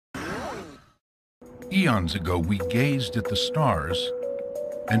Eons ago, we gazed at the stars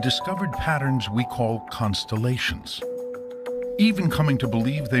and discovered patterns we call constellations, even coming to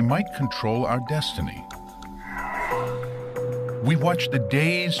believe they might control our destiny. We watched the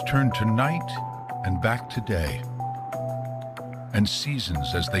days turn to night and back to day, and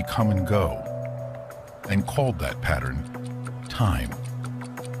seasons as they come and go, and called that pattern time.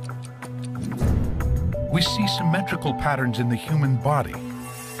 We see symmetrical patterns in the human body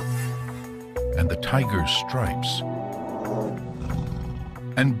and the tiger's stripes,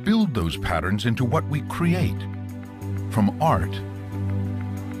 and build those patterns into what we create, from art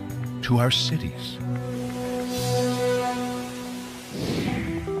to our cities.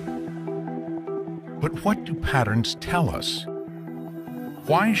 But what do patterns tell us?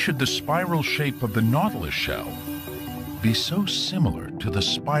 Why should the spiral shape of the nautilus shell be so similar to the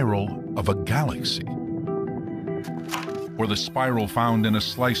spiral of a galaxy, or the spiral found in a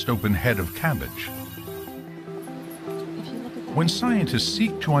sliced open head of cabbage? When scientists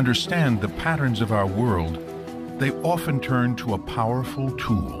seek to understand the patterns of our world, they often turn to a powerful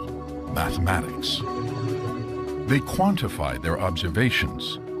tool, mathematics. They quantify their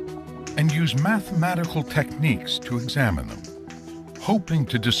observations and use mathematical techniques to examine them, hoping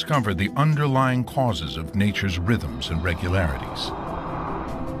to discover the underlying causes of nature's rhythms and regularities.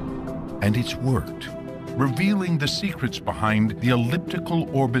 And it's worked, revealing the secrets behind the elliptical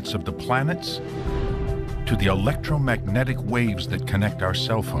orbits of the planets to the electromagnetic waves that connect our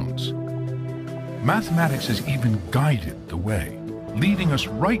cell phones. Mathematics has even guided the way, leading us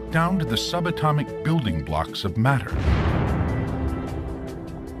right down to the subatomic building blocks of matter.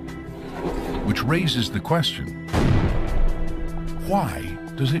 Which raises the question, why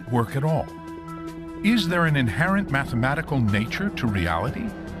does it work at all? Is there an inherent mathematical nature to reality?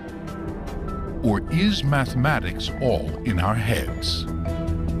 Or is mathematics all in our heads?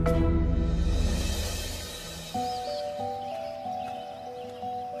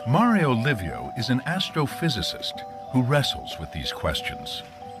 Mario Livio is an astrophysicist who wrestles with these questions.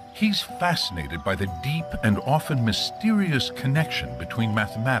 He's fascinated by the deep and often mysterious connection between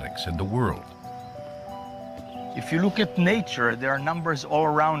mathematics and the world. If you look at nature, there are numbers all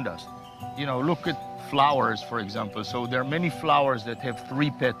around us. You know, look at flowers, for example. So there are many flowers that have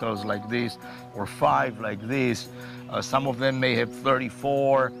 3 petals like this, or 5 like this. Some of them may have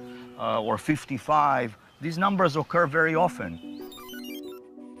 34 or 55. These numbers occur very often.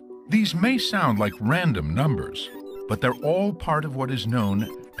 These may sound like random numbers, but they're all part of what is known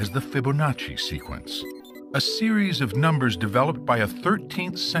as the Fibonacci sequence, a series of numbers developed by a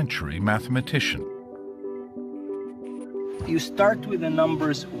 13th century mathematician. You start with the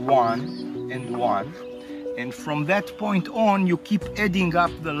numbers 1 and 1, and from that point on, you keep adding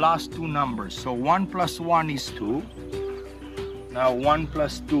up the last 2 numbers. So 1 plus 1 is 2. Now 1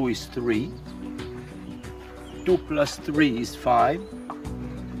 plus 2 is 3. 2 plus 3 is 5.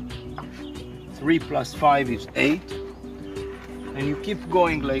 3 plus 5 is 8. And you keep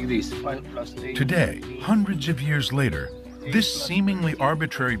going like this, 5 plus 8. Today, hundreds of years later, this seemingly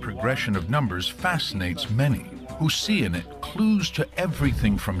arbitrary progression of numbers fascinates many, who see in it clues to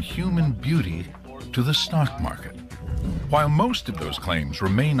everything from human beauty to the stock market. While most of those claims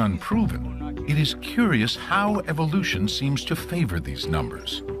remain unproven, it is curious how evolution seems to favor these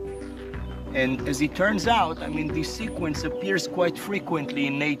numbers. And as it turns out, I mean, this sequence appears quite frequently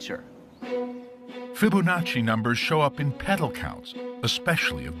in nature. Fibonacci numbers show up in petal counts,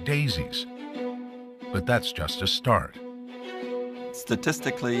 especially of daisies. But that's just a start.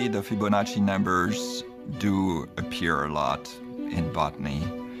 Statistically, the Fibonacci numbers do appear a lot in botany.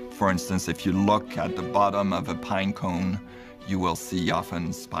 For instance, if you look at the bottom of a pine cone, you will see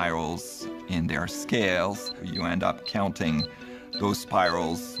often spirals in their scales. You end up counting those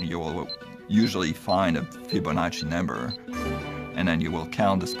spirals. You will usually find a Fibonacci number. And then you will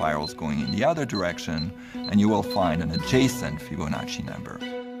count the spirals going in the other direction, and you will find an adjacent Fibonacci number.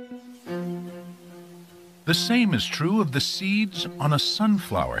 The same is true of the seeds on a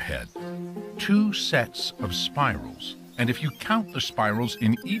sunflower head. 2 sets of spirals, and if you count the spirals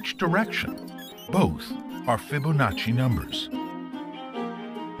in each direction, both are Fibonacci numbers.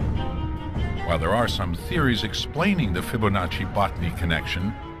 While there are some theories explaining the Fibonacci botany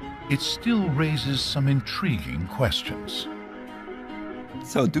connection, it still raises some intriguing questions.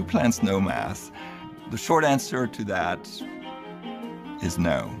 So, do plants know math? The short answer to that is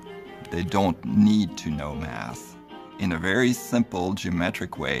no. They don't need to know math. In a very simple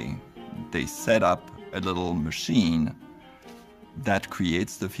geometric way, they set up a little machine that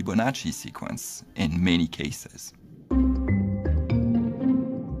creates the Fibonacci sequence in many cases.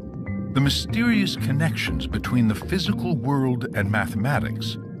 The mysterious connections between the physical world and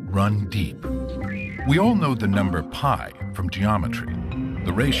mathematics run deep. We all know the number pi from geometry,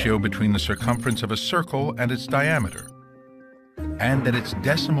 the ratio between the circumference of a circle and its diameter, and that its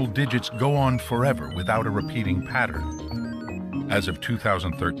decimal digits go on forever without a repeating pattern. As of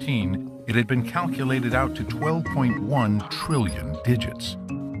 2013, it had been calculated out to 12.1 trillion digits.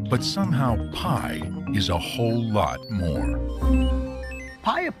 But somehow pi is a whole lot more.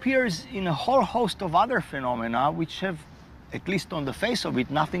 Pi appears in a whole host of other phenomena which have, at least on the face of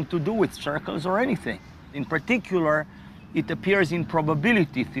it, nothing to do with circles or anything. In particular, it appears in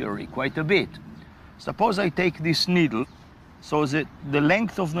probability theory quite a bit. Suppose I take this needle, so that the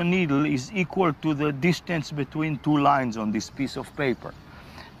length of the needle is equal to the distance between two lines on this piece of paper.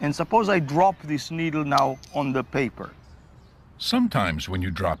 And suppose I drop this needle now on the paper. Sometimes when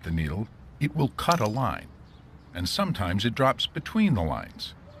you drop the needle, it will cut a line, and sometimes it drops between the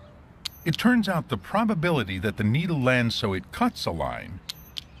lines. It turns out the probability that the needle lands so it cuts a line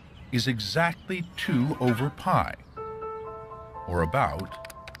is exactly 2 over pi, or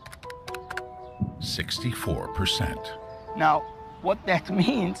about 64%. Now, what that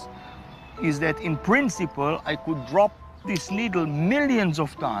means is that in principle, I could drop this needle millions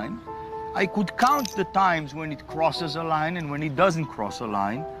of times. I could count the times when it crosses a line and when it doesn't cross a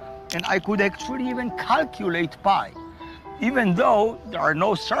line, and I could actually even calculate pi, even though there are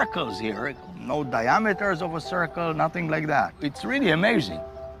no circles here, no diameters of a circle, nothing like that. It's really amazing.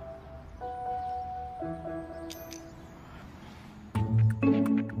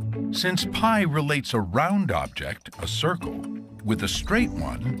 Since pi relates a round object, a circle, with a straight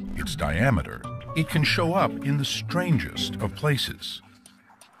one, its diameter, it can show up in the strangest of places.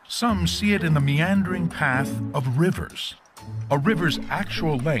 Some see it in the meandering path of rivers. A river's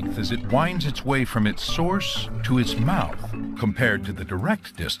actual length as it winds its way from its source to its mouth, compared to the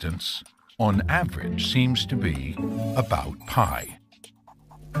direct distance, on average seems to be about pi.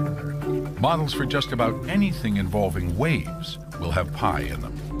 Models for just about anything involving waves will have pi in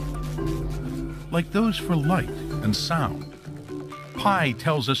them. Like those for light and sound. Pi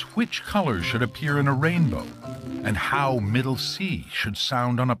tells us which colors should appear in a rainbow and how middle C should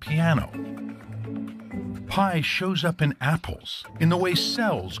sound on a piano. Pi shows up in apples, in the way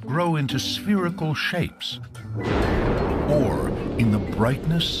cells grow into spherical shapes, or in the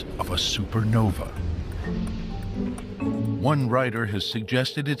brightness of a supernova. One writer has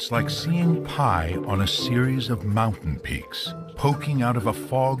suggested it's like seeing pi on a series of mountain peaks, poking out of a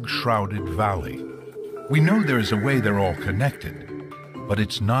fog-shrouded valley. We know there is a way they're all connected, but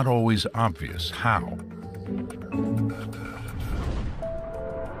it's not always obvious how.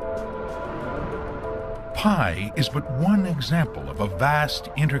 Pi is but one example of a vast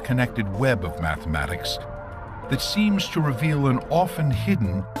interconnected web of mathematics that seems to reveal an often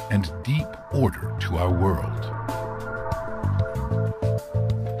hidden and deep order to our world.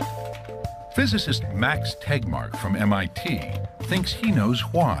 Physicist Max Tegmark from MIT thinks he knows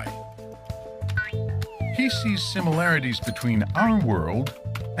why. He sees similarities between our world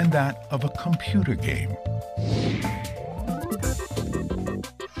and that of a computer game.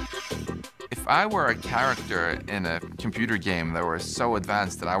 If I were a character in a computer game that was so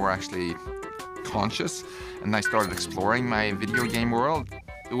advanced that I were actually conscious and I started exploring my video game world,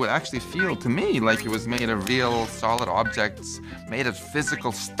 it would actually feel to me like it was made of real solid objects, made of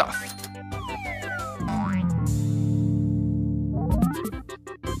physical stuff.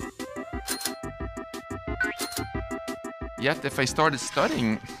 Yet if I started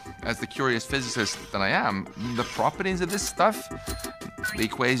studying, as the curious physicist that I am, the properties of this stuff, the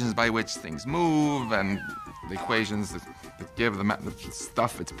equations by which things move and the equations that give the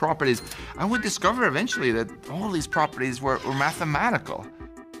stuff its properties, I would discover eventually that all these properties were mathematical.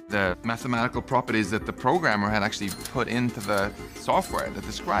 The mathematical properties that the programmer had actually put into the software that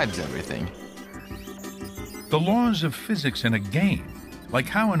describes everything. The laws of physics in a game, like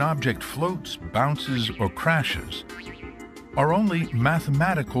how an object floats, bounces, or crashes, are only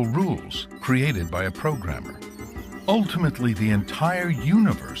mathematical rules created by a programmer. Ultimately, the entire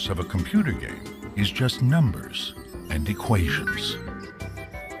universe of a computer game is just numbers and equations.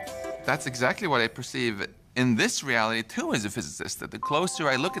 That's exactly what I perceive in this reality too as a physicist, that the closer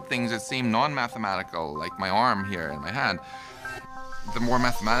I look at things that seem non-mathematical, like my arm here in my hand, the more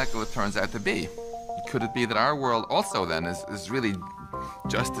mathematical it turns out to be. Could it be that our world also then is really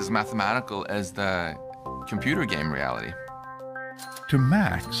just as mathematical as the computer game reality? To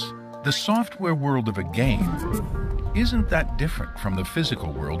Max, the software world of a game isn't that different from the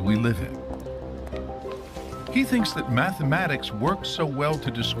physical world we live in. He thinks that mathematics works so well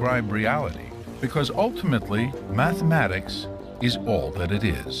to describe reality because ultimately mathematics is all that it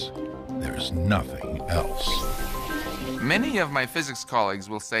is. There's nothing else. Many of my physics colleagues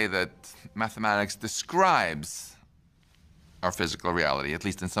will say that mathematics describes our physical reality, at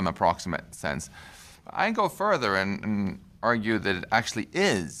least in some approximate sense. I go further and argue that it actually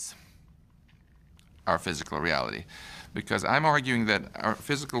is our physical reality, because I'm arguing that our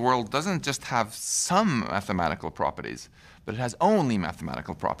physical world doesn't just have some mathematical properties, but it has only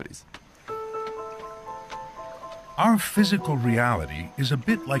mathematical properties. Our physical reality is a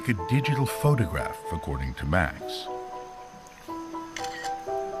bit like a digital photograph, according to Max.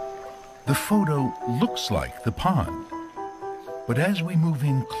 The photo looks like the pond, but as we move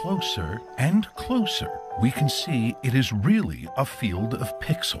in closer and closer, we can see it is really a field of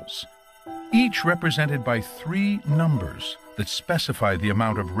pixels, each represented by 3 numbers that specify the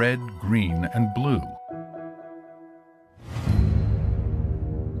amount of red, green, and blue.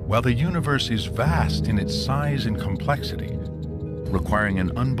 While the universe is vast in its size and complexity, requiring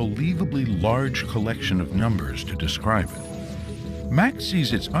an unbelievably large collection of numbers to describe it, Max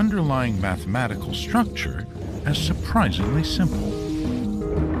sees its underlying mathematical structure as surprisingly simple.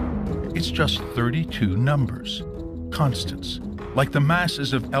 It's just 32 numbers, constants, like the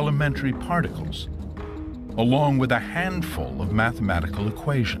masses of elementary particles, along with a handful of mathematical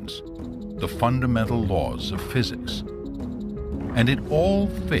equations, the fundamental laws of physics. And it all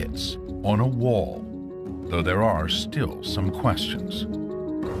fits on a wall, though there are still some questions.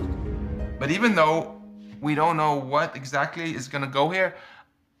 But even though we don't know what exactly is going to go here,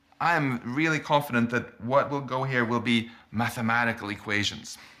 I'm really confident that what will go here will be mathematical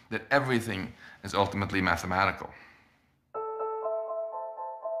equations, that everything is ultimately mathematical.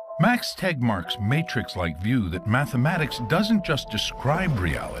 Max Tegmark's matrix-like view that mathematics doesn't just describe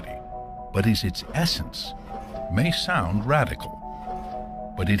reality, but is its essence, may sound radical,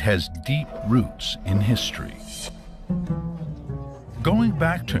 but it has deep roots in history. Going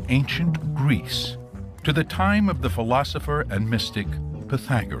back to ancient Greece, to the time of the philosopher and mystic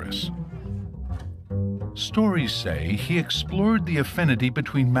Pythagoras. Stories say he explored the affinity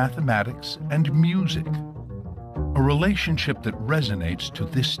between mathematics and music, a relationship that resonates to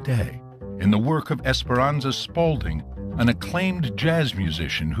this day in the work of Esperanza Spalding, an acclaimed jazz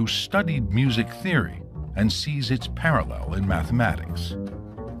musician who studied music theory and sees its parallel in mathematics.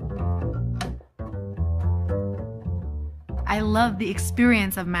 I love the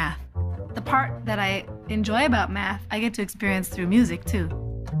experience of math. The part that I enjoy about math, I get to experience through music too.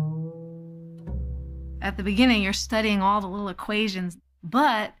 At the beginning, you're studying all the little equations,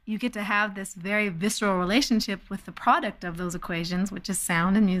 but you get to have this very visceral relationship with the product of those equations, which is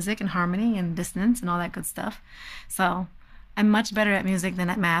sound and music and harmony and dissonance and all that good stuff. So I'm much better at music than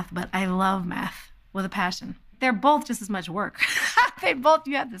at math, but I love math with a passion. They're both just as much work.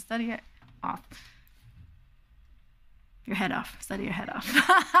 You have to study it off. Your head off, study your head off.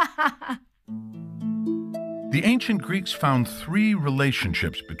 The ancient Greeks found 3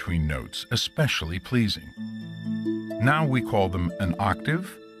 relationships between notes especially pleasing. Now we call them an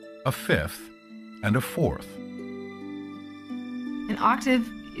octave, a fifth, and a fourth. An octave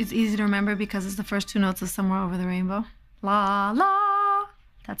is easy to remember because it's the first 2 notes of Somewhere Over the Rainbow. La, la,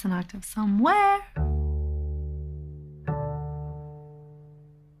 that's an octave. Somewhere.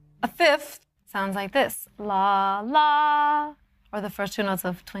 A fifth sounds like this. La, la, or the first 2 notes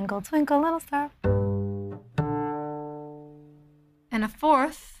of Twinkle, Twinkle, Little Star. And a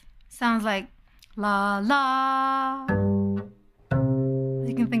fourth sounds like la, la.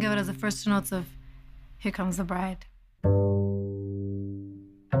 You can think of it as the first 2 notes of Here Comes the Bride.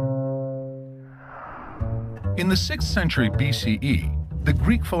 In the 6th century BCE, the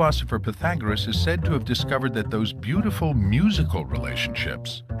Greek philosopher Pythagoras is said to have discovered that those beautiful musical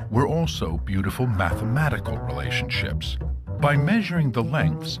relationships were also beautiful mathematical relationships by measuring the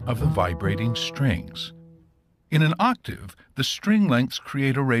lengths of the vibrating strings. In an octave, the string lengths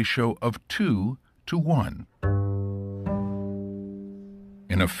create a ratio of 2 to 1.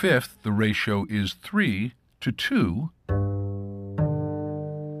 In a fifth, the ratio is 3 to 2,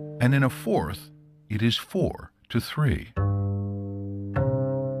 and in a fourth, it is 4 to 3.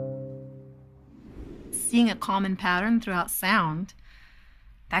 Seeing a common pattern throughout sound,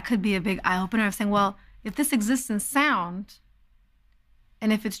 that could be a big eye-opener of saying, well, if this exists in sound,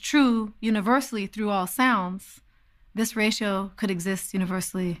 and if it's true universally through all sounds, this ratio could exist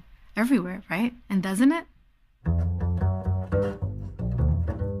universally everywhere, right? And doesn't it?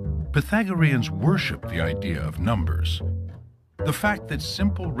 Pythagoreans worship the idea of numbers. The fact that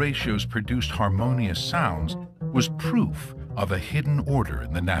simple ratios produced harmonious sounds was proof of a hidden order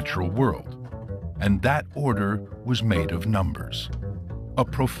in the natural world, and that order was made of numbers. A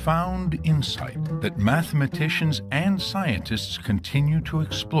profound insight that mathematicians and scientists continue to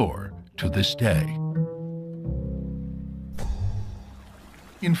explore to this day.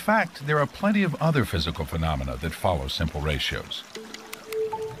 In fact, there are plenty of other physical phenomena that follow simple ratios.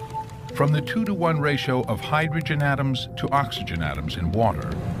 From the 2-to-1 ratio of hydrogen atoms to oxygen atoms in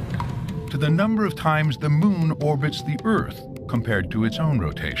water, to the number of times the moon orbits the Earth compared to its own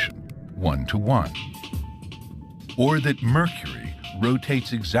rotation, 1-to-1. Or that Mercury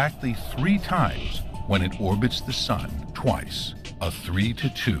rotates exactly 3 times when it orbits the Sun twice, a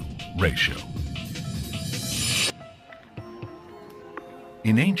 3-to-2 ratio.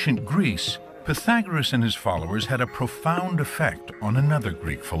 In ancient Greece, Pythagoras and his followers had a profound effect on another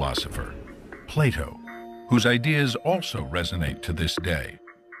Greek philosopher, Plato, whose ideas also resonate to this day,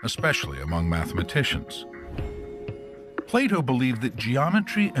 especially among mathematicians. Plato believed that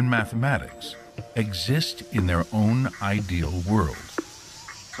geometry and mathematics exist in their own ideal world.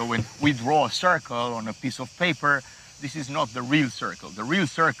 So when we draw a circle on a piece of paper, this is not the real circle. The real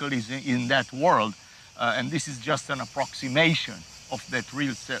circle is in that world, and this is just an approximation of that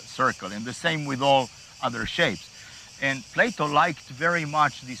real circle, and the same with all other shapes. And Plato liked very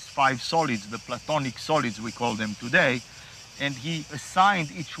much these 5 solids, the Platonic solids we call them today, and he assigned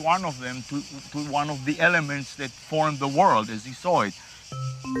each one of them to one of the elements that formed the world as he saw it.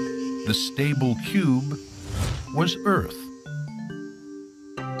 The stable cube was Earth.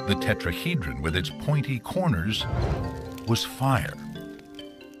 The tetrahedron with its pointy corners was fire.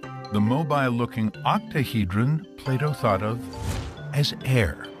 The mobile-looking octahedron Plato thought of as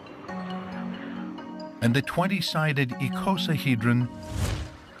air. And the 20-sided icosahedron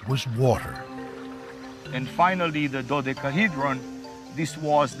was water. And finally, the dodecahedron, this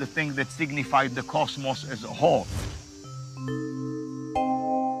was the thing that signified the cosmos as a whole.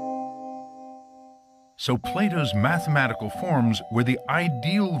 So Plato's mathematical forms were the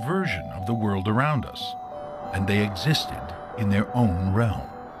ideal version of the world around us, and they existed in their own realm.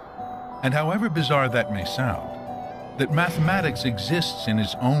 And however bizarre that may sound, that mathematics exists in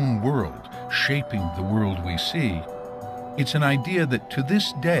its own world, shaping the world we see, it's an idea that to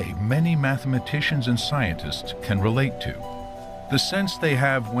this day many mathematicians and scientists can relate to. The sense they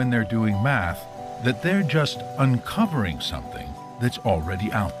have when they're doing math that they're just uncovering something that's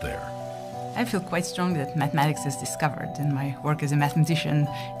already out there. I feel quite strongly that mathematics is discovered. In my work as a mathematician,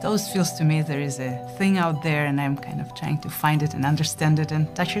 it always feels to me there is a thing out there and I'm kind of trying to find it and understand it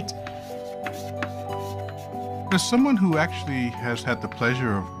and touch it. As someone who actually has had the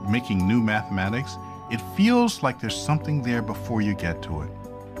pleasure of making new mathematics, it feels like there's something there before you get to it.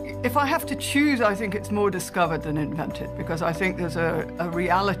 If I have to choose, I think it's more discovered than invented, because I think there's a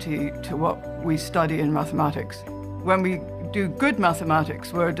reality to what we study in mathematics. When we do good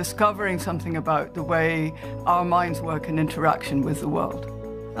mathematics, we're discovering something about the way our minds work in interaction with the world.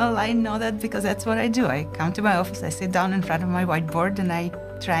 Well, I know that because that's what I do. I come to my office, I sit down in front of my whiteboard, and I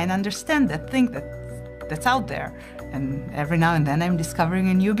try and understand that thing that's out there. And every now and then I'm discovering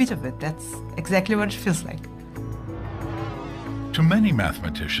a new bit of it. That's exactly what it feels like. To many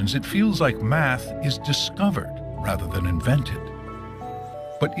mathematicians, it feels like math is discovered rather than invented.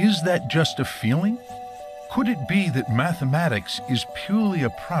 But is that just a feeling? Could it be that mathematics is purely a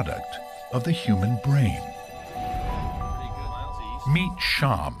product of the human brain? Meet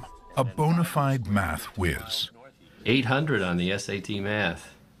Sham, a bona fide math whiz. 800 on the SAT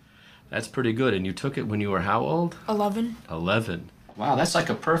math. That's pretty good. And you took it when you were how old? 11. 11. Wow, that's like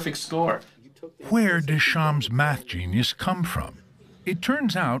a perfect score. Where does Sham's math genius come from? It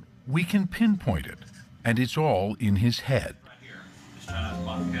turns out we can pinpoint it, and it's all in his head.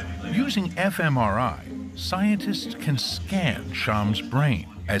 Using fMRI, scientists can scan Sham's brain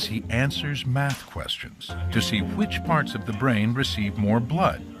as he answers math questions to see which parts of the brain receive more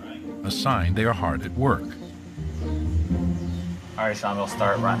blood, a sign they are hard at work. All right, Sham, we'll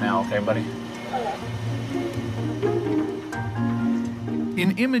start right now, okay, buddy?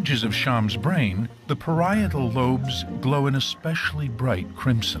 In images of Sham's brain, the parietal lobes glow an especially bright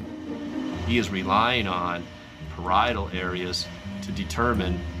crimson. He is relying on parietal areas to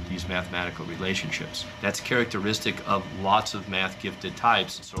determine these mathematical relationships. That's characteristic of lots of math-gifted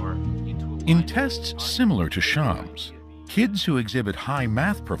types. In tests similar to Sham's, kids who exhibit high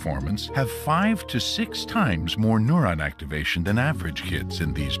math performance have 5 to 6 times more neuron activation than average kids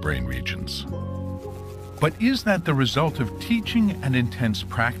in these brain regions. But is that the result of teaching and intense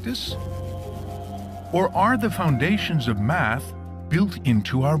practice? Or are the foundations of math built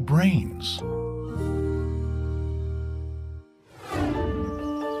into our brains?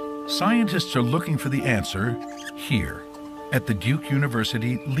 Scientists are looking for the answer here at the Duke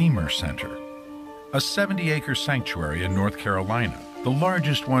University Lemur Center, a 70-acre sanctuary in North Carolina, the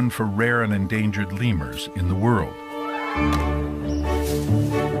largest one for rare and endangered lemurs in the world.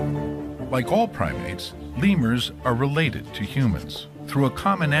 Like all primates, lemurs are related to humans through a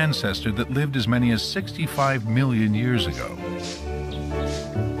common ancestor that lived as many as 65 million years ago.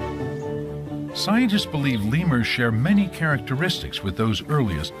 Scientists believe lemurs share many characteristics with those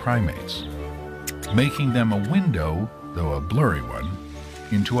earliest primates, making them a window, though a blurry one,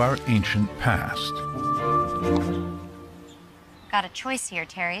 into our ancient past. Got a choice here,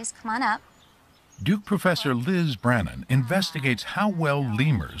 Terry's. Come on up. Duke Professor Liz Brannon investigates how well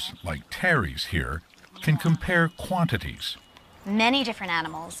lemurs, like Terry's here, can compare quantities. Many different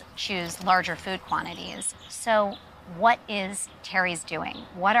animals choose larger food quantities. So what is Terry's doing?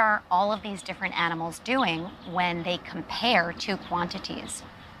 What are all of these different animals doing when they compare two quantities?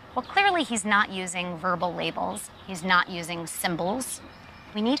 Well, clearly he's not using verbal labels. He's not using symbols.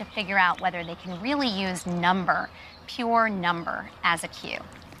 We need to figure out whether they can really use number, pure number, as a cue.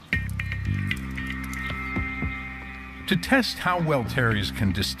 To test how well Terry's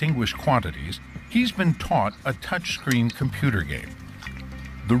can distinguish quantities, he's been taught a touchscreen computer game.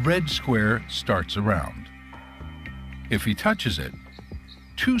 The red square starts around. If he touches it,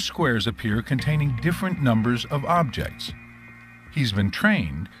 two squares appear containing different numbers of objects. He's been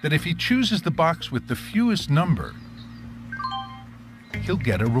trained that if he chooses the box with the fewest number, he'll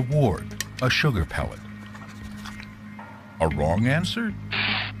get a reward, a sugar pellet. A wrong answer?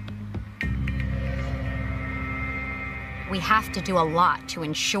 We have to do a lot to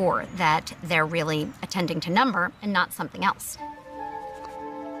ensure that they're really attending to number and not something else.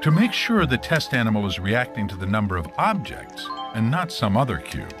 To make sure the test animal is reacting to the number of objects and not some other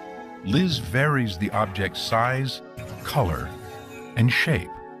cue, Liz varies the object's size, color, and shape.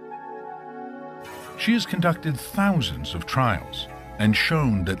 She has conducted thousands of trials and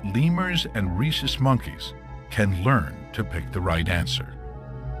shown that lemurs and rhesus monkeys can learn to pick the right answer.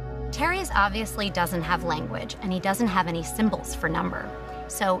 Terry's obviously doesn't have language, and he doesn't have any symbols for number.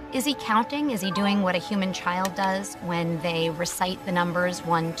 So is he counting? Is he doing what a human child does when they recite the numbers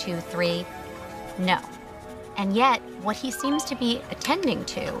 1, 2, 3? No. And yet, what he seems to be attending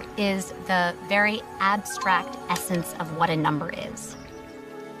to is the very abstract essence of what a number is.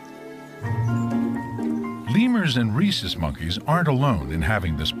 Lemurs and rhesus monkeys aren't alone in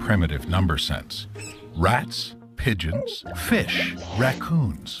having this primitive number sense. Rats, pigeons, fish,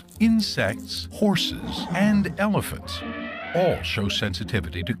 raccoons, insects, horses, and elephants all show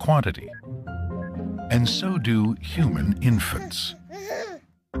sensitivity to quantity. And so do human infants. They're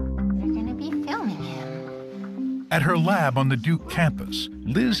going to be filming him. At her lab on the Duke campus,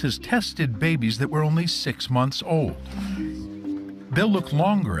 Liz has tested babies that were only 6 months old. They'll look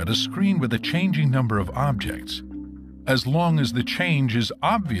longer at a screen with a changing number of objects, as long as the change is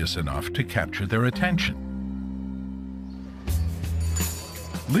obvious enough to capture their attention.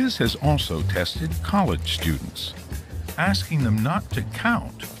 Liz has also tested college students, asking them not to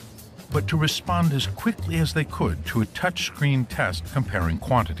count, but to respond as quickly as they could to a touchscreen test comparing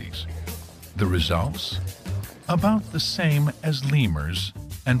quantities. The results? About the same as lemurs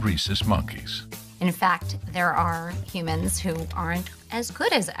and rhesus monkeys. In fact, there are humans who aren't as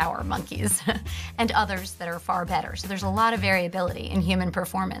good as our monkeys and others that are far better. So there's a lot of variability in human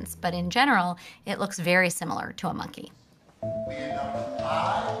performance, but in general, it looks very similar to a monkey. We end up with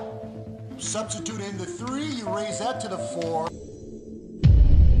 5. Substitute in the 3, you raise that to the 4.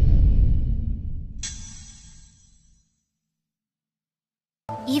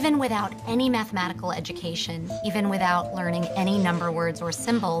 Even without any mathematical education, even without learning any number words or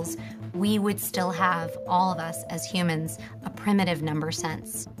symbols, we would still have, all of us as humans, a primitive number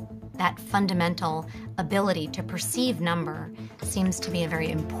sense. That fundamental ability to perceive number seems to be a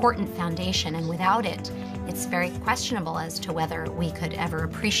very important foundation, and without it, it's very questionable as to whether we could ever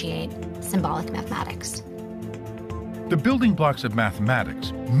appreciate symbolic mathematics. The building blocks of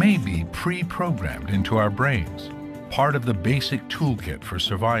mathematics may be pre-programmed into our brains, part of the basic toolkit for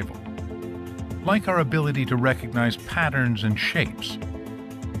survival, like our ability to recognize patterns and shapes,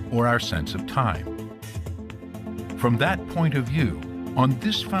 or our sense of time. From that point of view, on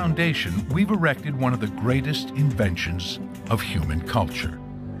this foundation, we've erected one of the greatest inventions of human culture: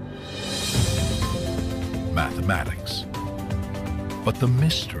 mathematics. But the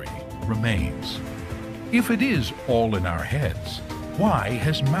mystery remains. If it is all in our heads, why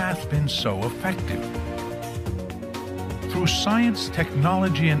has math been so effective? Through science,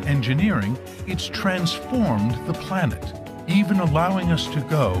 technology, and engineering, it's transformed the planet, even allowing us to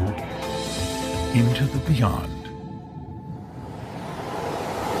go into the beyond.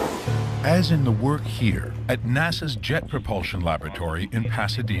 As in the work here at NASA's Jet Propulsion Laboratory in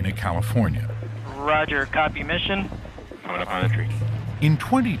Pasadena, California. Roger, copy mission. Coming up on entry. In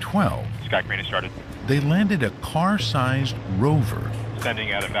 2012, Sky crane has started. They landed a car-sized rover Descending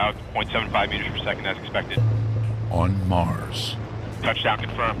at about 0.75 meters per second as expected. on Mars. Touchdown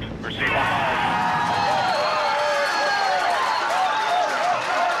confirmed. Proceed.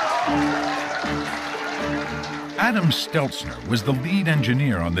 Adam Stelzner was the lead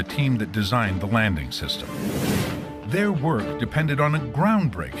engineer on the team that designed the landing system. Their work depended on a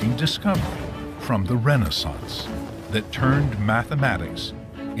groundbreaking discovery from the Renaissance that turned mathematics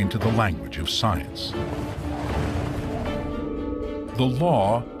into the language of science. The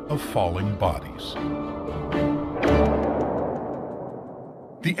law of falling bodies.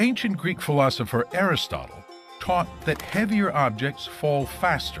 The ancient Greek philosopher Aristotle taught that heavier objects fall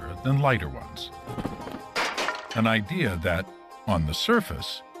faster than lighter ones. An idea that, on the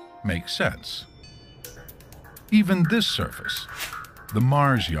surface, makes sense. Even this surface, the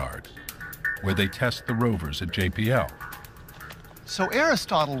Mars Yard, where they test the rovers at JPL. So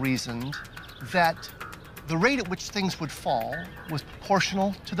Aristotle reasoned that the rate at which things would fall was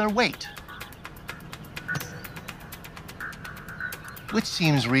proportional to their weight, which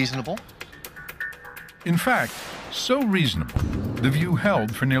seems reasonable. In fact, so reasonable, the view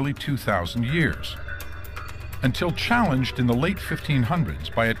held for nearly 2,000 years, until challenged in the late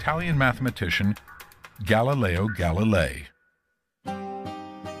 1500s by Italian mathematician Galileo Galilei.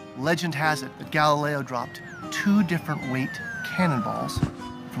 Legend has it that Galileo dropped 2 different weight cannonballs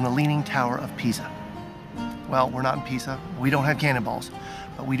from the Leaning Tower of Pisa. Well, we're not in Pisa, we don't have cannonballs,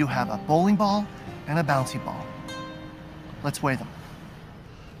 but we do have a bowling ball and a bouncy ball. Let's weigh them.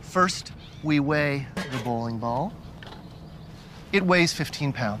 First, we weigh the bowling ball. It weighs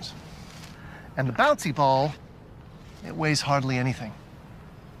 15 pounds. And the bouncy ball, it weighs hardly anything.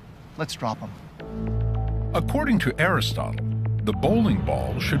 Let's drop them. According to Aristotle, the bowling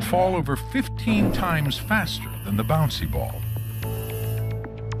ball should fall over 15 times faster than the bouncy ball.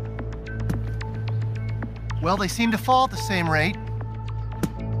 Well, they seem to fall at the same rate.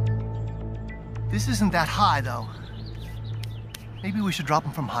 This isn't that high, though. Maybe we should drop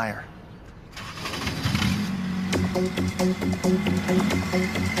them from higher.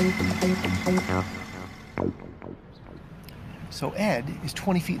 So Ed is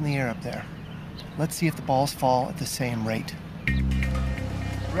 20 feet in the air up there. Let's see if the balls fall at the same rate.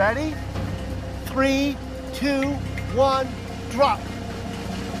 Ready? 3, 2, 1, drop.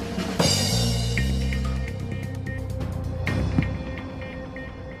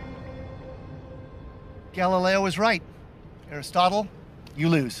 Galileo is right. Aristotle, you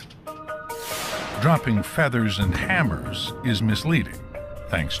lose. Dropping feathers and hammers is misleading,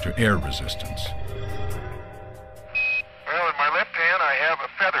 thanks to air resistance. Well, in my left hand, I have a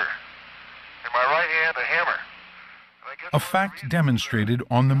feather. In my right hand, a hammer. A fact demonstrated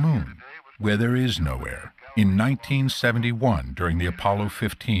on the moon, where there is no air, in 1971 during the Apollo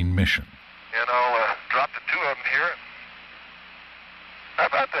 15 mission. And I'll drop the 2 of them here. How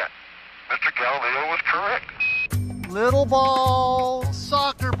about that? Mr. Galileo was correct. Little balls,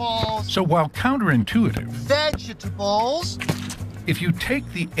 soccer balls. So while counterintuitive, vegetables. If you take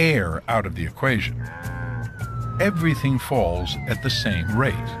the air out of the equation, everything falls at the same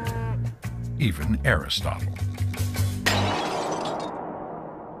rate, even Aristotle.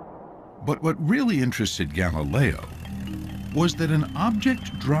 But what really interested Galileo was that an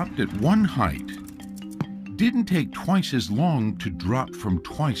object dropped at one height didn't take twice as long to drop from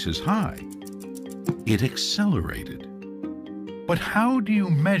twice as high. It accelerated. But how do you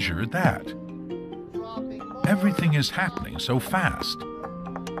measure that? Everything is happening so fast.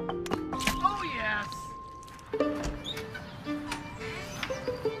 Oh, yes!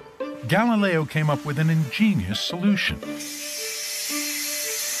 Galileo came up with an ingenious solution.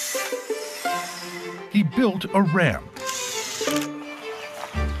 He built a ramp,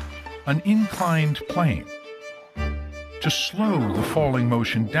 an inclined plane, to slow the falling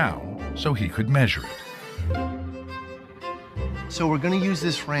motion down so he could measure it. So we're going to use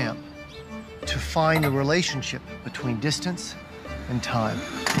this ramp to find the relationship between distance and time.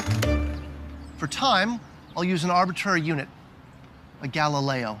 For time, I'll use an arbitrary unit, a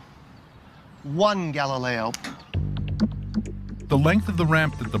Galileo. 1 Galileo. The length of the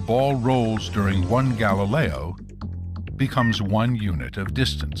ramp that the ball rolls during 1 Galileo becomes 1 unit of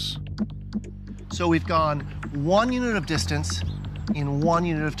distance. So we've gone 1 unit of distance in 1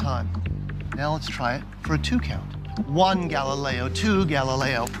 unit of time. Now let's try it for a 2 count. 1 Galileo, 2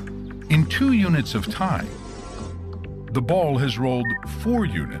 Galileo. In 2 units of time, the ball has rolled 4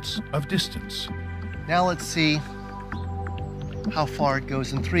 units of distance. Now let's see how far it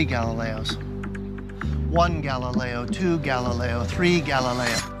goes in 3 Galileos. 1 Galileo, 2 Galileo, 3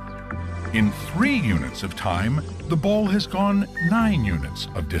 Galileo. In 3 units of time, the ball has gone 9 units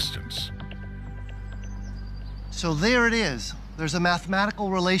of distance. So there it is. There's a mathematical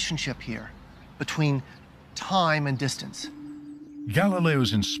relationship here between time and distance.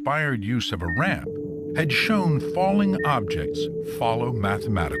 Galileo's inspired use of a ramp had shown falling objects follow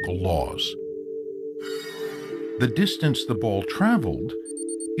mathematical laws. The distance the ball traveled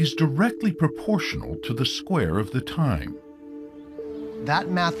is directly proportional to the square of the time. That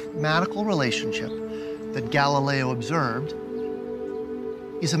mathematical relationship that Galileo observed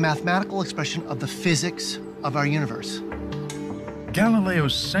is a mathematical expression of the physics of our universe.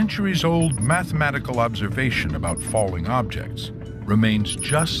 Galileo's centuries-old mathematical observation about falling objects remains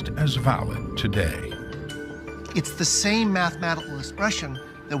just as valid today. It's the same mathematical expression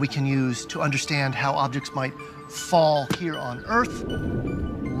that we can use to understand how objects might fall here on Earth,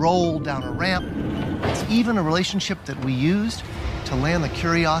 roll down a ramp. It's even a relationship that we used to land the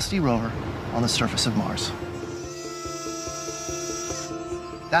Curiosity rover on the surface of Mars.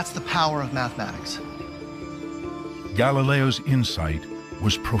 That's the power of mathematics. Galileo's insight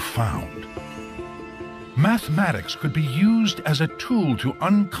was profound. Mathematics could be used as a tool to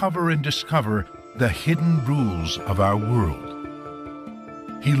uncover and discover the hidden rules of our world.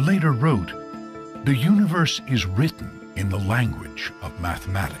 He later wrote, "The universe is written in the language of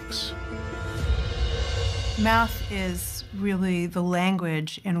mathematics." Math is really the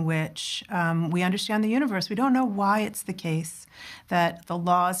language in which we understand the universe. We don't know why it's the case that the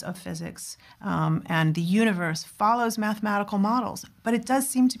laws of physics and the universe follows mathematical models, but it does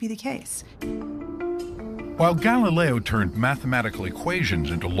seem to be the case. While Galileo turned mathematical equations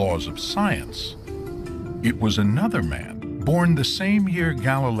into laws of science, it was another man, born the same year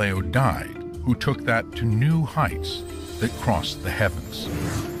Galileo died, who took that to new heights that crossed the heavens.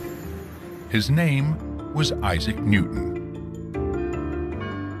 His name was Isaac Newton.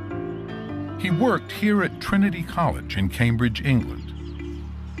 He worked here at Trinity College in Cambridge, England.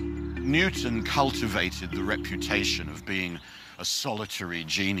 Newton cultivated the reputation of being a solitary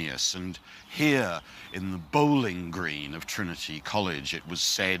genius, and here in the bowling green of Trinity College it was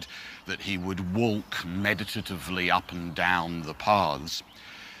said that he would walk meditatively up and down the paths,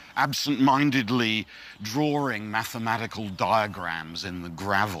 absent-mindedly drawing mathematical diagrams in the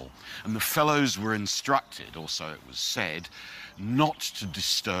gravel, and the fellows were instructed, or so it was said, not to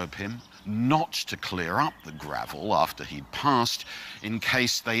disturb him, not to clear up the gravel after he'd passed, in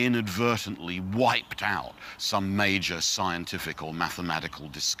case they inadvertently wiped out some major scientific or mathematical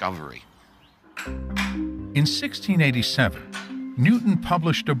discovery. In 1687, Newton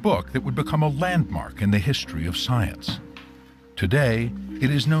published a book that would become a landmark in the history of science. Today, it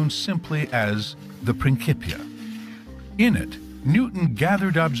is known simply as the Principia. In it, Newton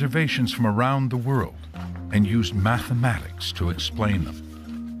gathered observations from around the world and used mathematics to explain them.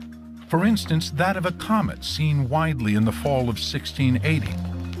 For instance, that of a comet seen widely in the fall of 1680.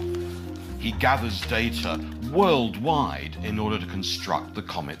 He gathers data worldwide in order to construct the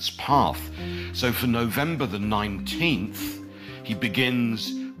comet's path. So for November the 19th, he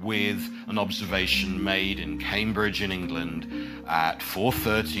begins with an observation made in Cambridge in England at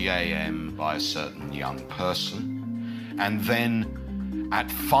 4:30 a.m. by a certain young person, and then at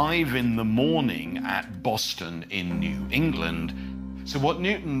 5 in the morning at Boston in New England. So what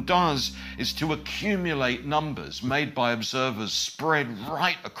Newton does is to accumulate numbers made by observers spread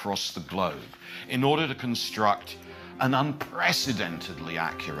right across the globe in order to construct an unprecedentedly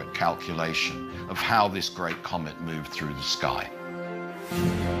accurate calculation of how this great comet moved through the sky.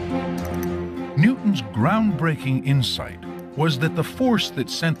 Newton's groundbreaking insight was that the force that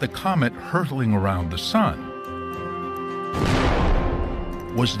sent the comet hurtling around the sun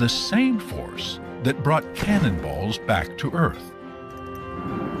was the same force that brought cannonballs back to Earth.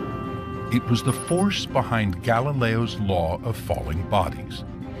 It was the force behind Galileo's law of falling bodies.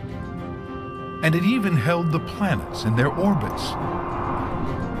 And it even held the planets in their orbits.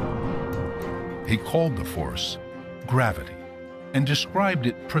 He called the force gravity and described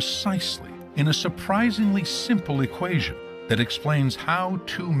it precisely in a surprisingly simple equation that explains how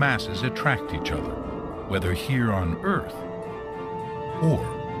two masses attract each other, whether here on Earth or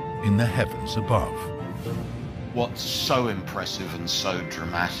in the heavens above. What's so impressive and so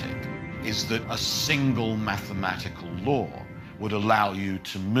dramatic is that a single mathematical law would allow you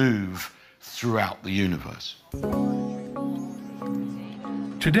to move throughout the universe.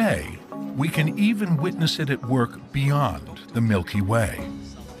 Today, we can even witness it at work beyond the Milky Way.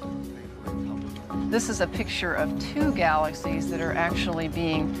 This is a picture of two galaxies that are actually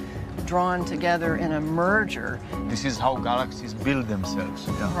being drawn together in a merger. This is how galaxies build themselves.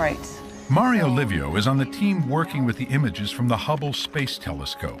 Yeah. Right. Mario Livio is on the team working with the images from the Hubble Space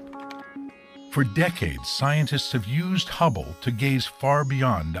Telescope. For decades, scientists have used Hubble to gaze far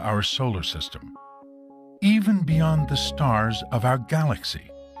beyond our solar system, even beyond the stars of our galaxy.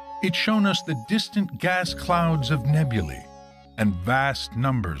 It's shown us the distant gas clouds of nebulae and vast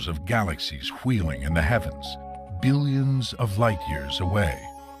numbers of galaxies wheeling in the heavens, billions of light years away.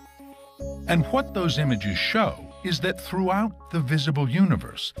 And what those images show is that throughout the visible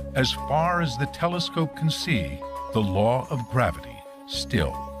universe, as far as the telescope can see, the law of gravity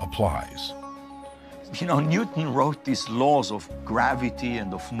still applies. You know, Newton wrote these laws of gravity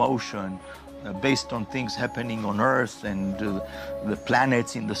and of motion based on things happening on Earth and the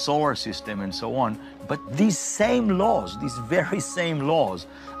planets in the solar system and so on. But these same laws, these very same laws,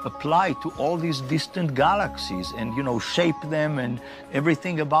 apply to all these distant galaxies and, you know, shape them, and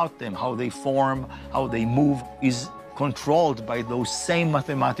everything about them, how they form, how they move, is controlled by those same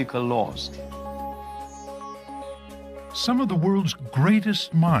mathematical laws. Some of the world's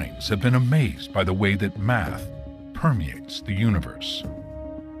greatest minds have been amazed by the way that math permeates the universe.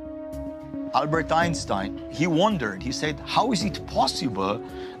 Albert Einstein, he wondered, he said, how is it possible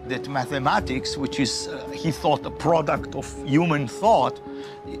that mathematics, which is, he thought, a product of human thought,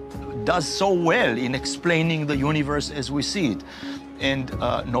 does so well in explaining the universe as we see it? And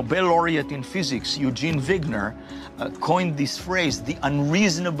Nobel laureate in physics, Eugene Wigner, coined this phrase, the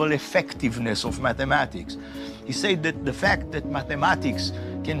unreasonable effectiveness of mathematics. He said that the fact that mathematics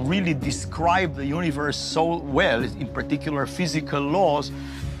can really describe the universe so well, in particular physical laws,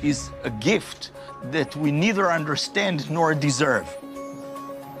 is a gift that we neither understand nor deserve.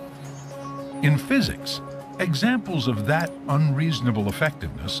 In physics, examples of that unreasonable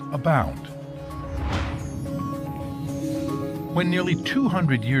effectiveness abound. When nearly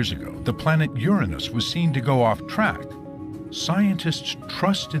 200 years ago the planet Uranus was seen to go off track, scientists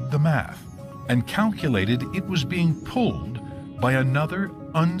trusted the math and calculated it was being pulled by another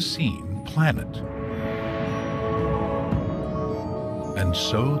unseen planet. And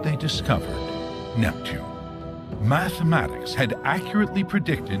so they discovered Neptune. Mathematics had accurately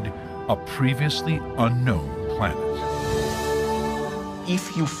predicted a previously unknown planet.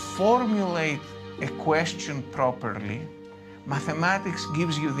 If you formulate a question properly, mathematics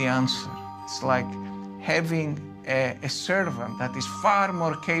gives you the answer. It's like having a servant that is far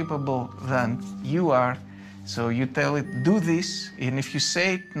more capable than you are. So you tell it, do this, and if you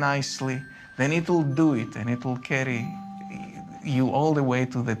say it nicely, then it will do it, and it will carry you all the way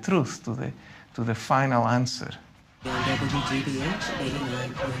to the truth, to the final answer.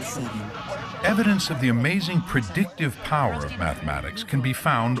 Evidence of the amazing predictive power of mathematics can be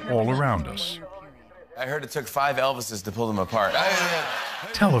found all around us. I heard it took 5 Elvises to pull them apart.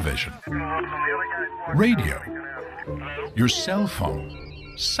 Television, radio, your cell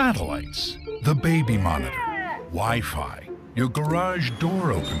phone, satellites, the baby monitor, Wi-Fi, your garage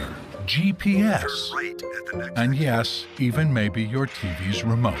door opener, GPS, and yes, even maybe your TV's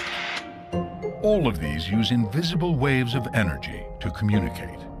remote. All of these use invisible waves of energy to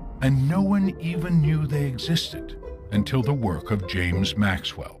communicate, and no one even knew they existed until the work of James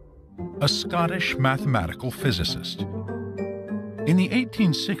Maxwell, a Scottish mathematical physicist. In the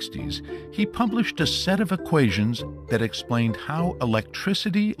 1860s, he published a set of equations that explained how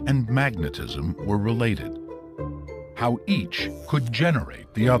electricity and magnetism were related, how each could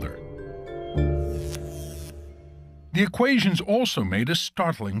generate the other. The equations also made a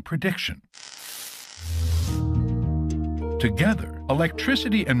startling prediction. Together,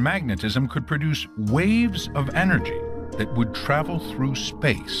 electricity and magnetism could produce waves of energy that would travel through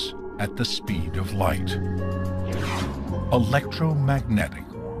space at the speed of light. Electromagnetic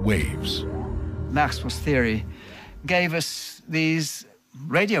waves. Maxwell's theory gave us these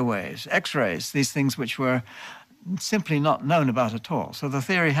radio waves, X-rays, these things which were simply not known about at all. So the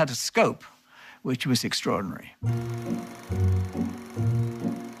theory had a scope which was extraordinary.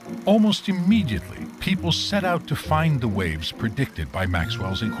 Almost immediately, people set out to find the waves predicted by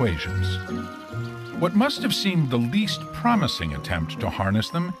Maxwell's equations. What must have seemed the least promising attempt to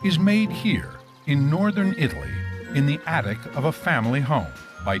harness them is made here, in northern Italy, in the attic of a family home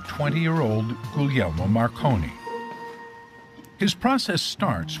by 20-year-old Guglielmo Marconi. His process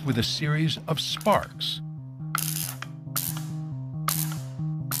starts with a series of sparks.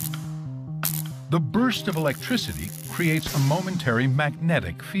 The burst of electricity creates a momentary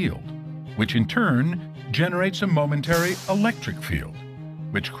magnetic field, which in turn generates a momentary electric field,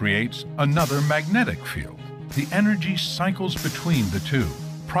 which creates another magnetic field. The energy cycles between the two,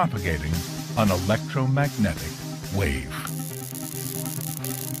 propagating an electromagnetic wave.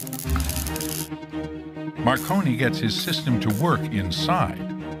 Marconi gets his system to work inside,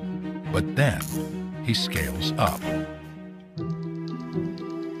 but then he scales up.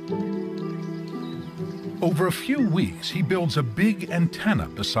 Over a few weeks, he builds a big antenna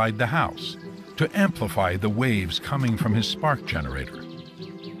beside the house to amplify the waves coming from his spark generator.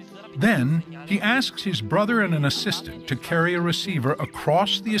 Then He asks his brother and an assistant to carry a receiver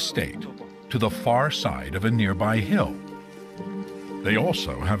across the estate to the far side of a nearby hill. They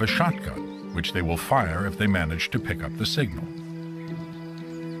also have a shotgun, which they will fire if they manage to pick up the signal.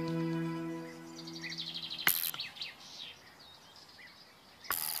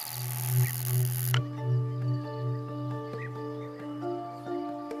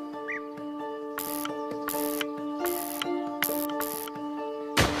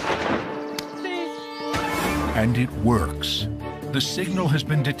 And it works. The signal has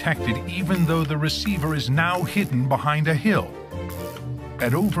been detected even though the receiver is now hidden behind a hill.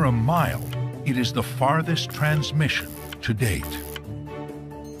 At over a mile, it is the farthest transmission to date.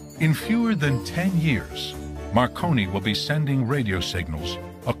 In fewer than 10 years, Marconi will be sending radio signals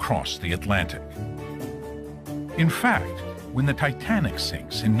across the Atlantic. In fact, when the Titanic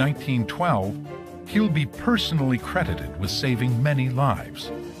sinks in 1912, he'll be personally credited with saving many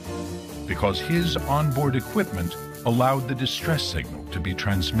lives, because his onboard equipment allowed the distress signal to be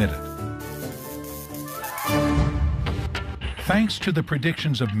transmitted. Thanks to the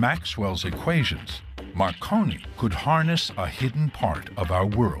predictions of Maxwell's equations, Marconi could harness a hidden part of our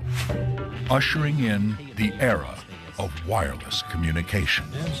world, ushering in the era of wireless communication.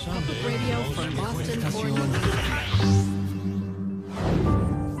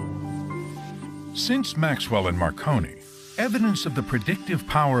 Since Maxwell and Marconi, evidence of the predictive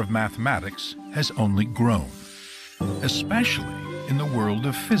power of mathematics has only grown, especially in the world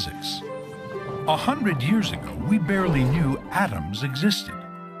of physics. 100 years ago, we barely knew atoms existed.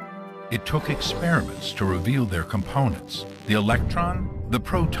 It took experiments to reveal their components, the electron, the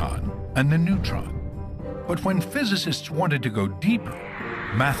proton, and the neutron. But when physicists wanted to go deeper,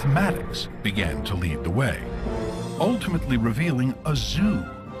 mathematics began to lead the way, ultimately revealing a zoo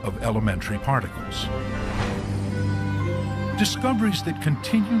of elementary particles. Discoveries that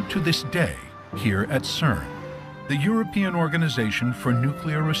continue to this day here at CERN, the European Organization for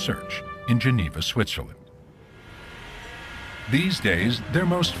Nuclear Research in Geneva, Switzerland. These days, they're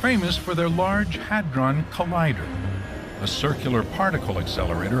most famous for their Large Hadron Collider, a circular particle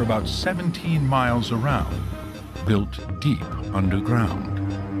accelerator about 17 miles around, built deep underground.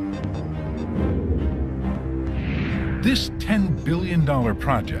 This $10 billion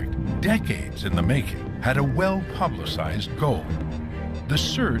project, decades in the making, had a well-publicized goal: the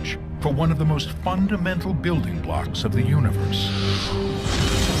search for one of the most fundamental building blocks of the universe.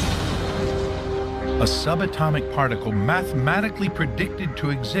 A subatomic particle mathematically predicted to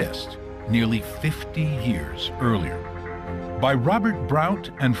exist nearly 50 years earlier by Robert Brout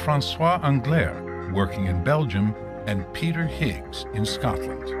and François Englert, working in Belgium, and Peter Higgs in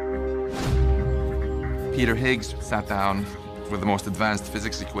Scotland. Peter Higgs sat down with the most advanced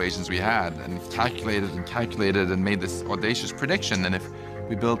physics equations we had and calculated and made this audacious prediction. And if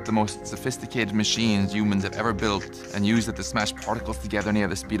we built the most sophisticated machines humans have ever built and used it to smash particles together near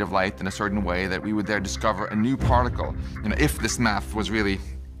the speed of light in a certain way, that we would there discover a new particle, if this math was really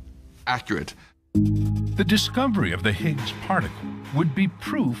accurate. The discovery of the Higgs particle would be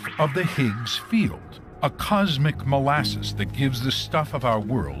proof of the Higgs field, a cosmic molasses that gives the stuff of our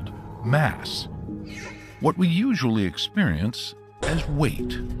world mass, what we usually experience as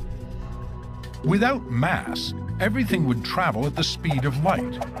weight. Without mass, everything would travel at the speed of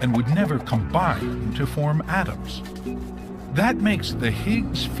light and would never combine to form atoms. That makes the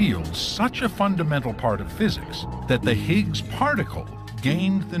Higgs field such a fundamental part of physics that the Higgs particle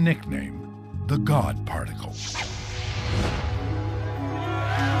gained the nickname the God particle.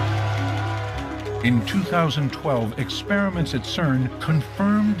 In 2012, experiments at CERN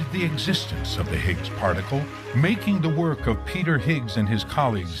confirmed the existence of the Higgs particle, making the work of Peter Higgs and his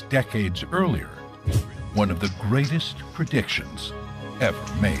colleagues decades earlier one of the greatest predictions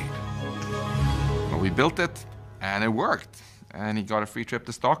ever made. Well, we built it, and it worked, and he got a free trip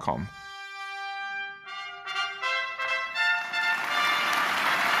to Stockholm.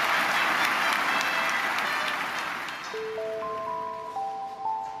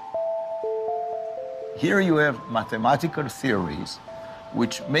 Here you have mathematical theories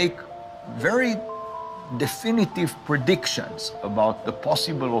which make very definitive predictions about the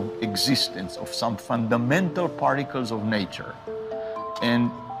possible existence of some fundamental particles of nature. And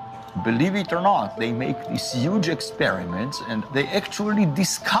believe it or not, they make these huge experiments and they actually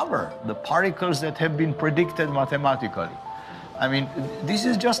discover the particles that have been predicted mathematically. I mean, this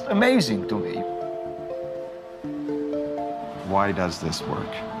is just amazing to me. Why does this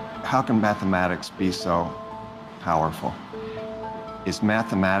work? How can mathematics be so powerful? Is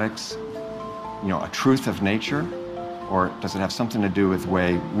mathematics, a truth of nature, or does it have something to do with the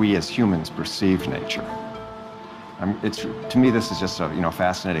way we as humans perceive nature? To me, this is just a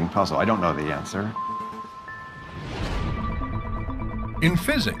fascinating puzzle. I don't know the answer. In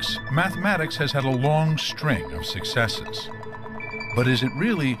physics, mathematics has had a long string of successes. But is it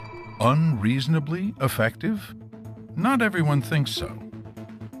really unreasonably effective? Not everyone thinks so.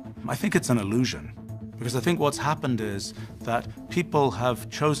 I think it's an illusion, because I think what's happened is that people have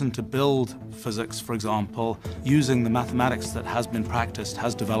chosen to build physics, for example, using the mathematics that has been practiced,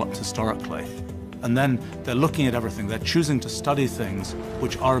 has developed historically. And then they're looking at everything. They're choosing to study things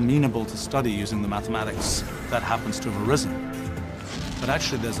which are amenable to study using the mathematics that happens to have arisen. But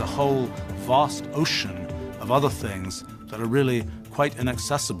actually, there's a whole vast ocean of other things that are really quite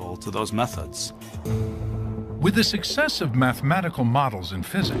inaccessible to those methods. With the success of mathematical models in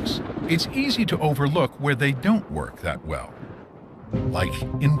physics, it's easy to overlook where they don't work that well, like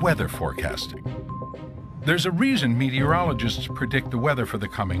in weather forecasting. There's a reason meteorologists predict the weather for the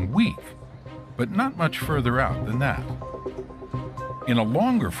coming week, but not much further out than that. In a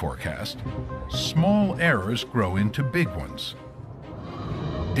longer forecast, small errors grow into big ones.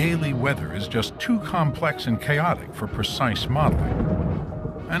 Daily weather is just too complex and chaotic for precise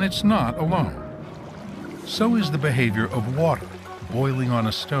modeling, and it's not alone. So is the behavior of water boiling on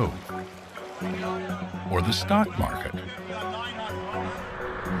a stove, or the stock market,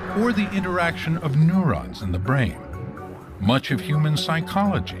 or the interaction of neurons in the brain, much of human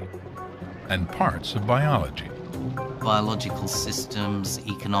psychology, and parts of biology. Biological systems,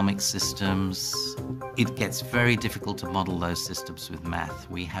 economic systems, it gets very difficult to model those systems with math.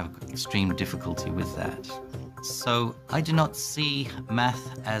 We have extreme difficulty with that. So I do not see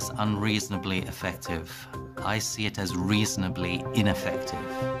math as unreasonably effective. I see it as reasonably ineffective.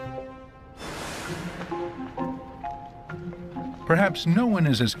 Perhaps no one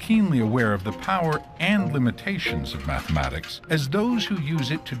is as keenly aware of the power and limitations of mathematics as those who use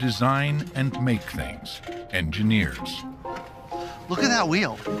it to design and make things, engineers. Look at that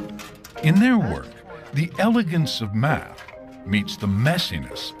wheel. In their work, the elegance of math meets the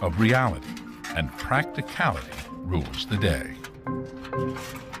messiness of reality, and practicality rules the day.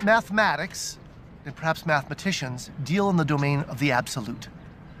 Mathematics, and perhaps mathematicians, deal in the domain of the absolute.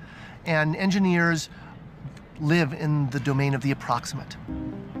 And engineers live in the domain of the approximate.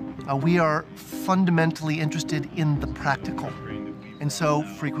 We are fundamentally interested in the practical. And so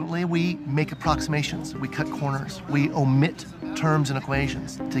frequently we make approximations, we cut corners, we omit terms and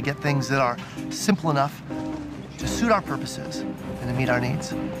equations to get things that are simple enough to suit our purposes and to meet our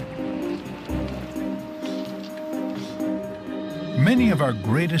needs. Many of our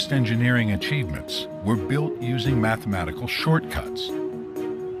greatest engineering achievements were built using mathematical shortcuts.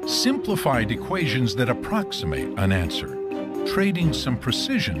 Simplified equations that approximate an answer, trading some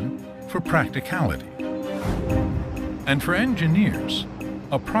precision for practicality. And for engineers,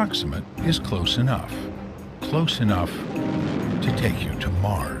 approximate is close enough to take you to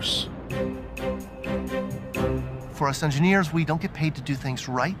Mars. For us engineers, we don't get paid to do things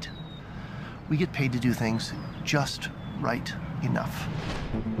right. We get paid to do things just right enough.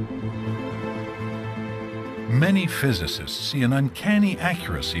 Many physicists see an uncanny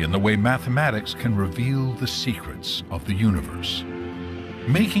accuracy in the way mathematics can reveal the secrets of the universe,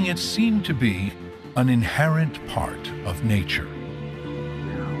 making it seem to be an inherent part of nature.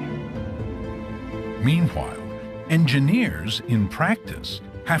 Meanwhile, engineers in practice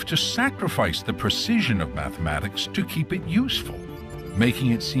have to sacrifice the precision of mathematics to keep it useful,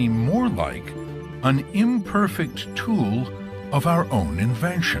 making it seem more like an imperfect tool of our own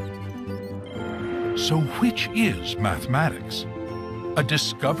invention. So which is mathematics? A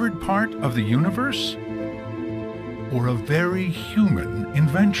discovered part of the universe? Or a very human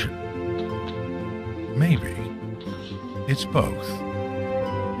invention? Maybe it's both.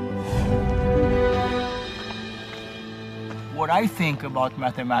 What I think about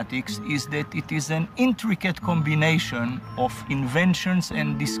mathematics is that it is an intricate combination of inventions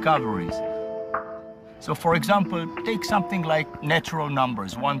and discoveries. So for example, take something like natural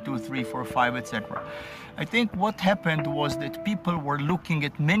numbers, 1, 2, 3, 4, 5, etc. I think what happened was that people were looking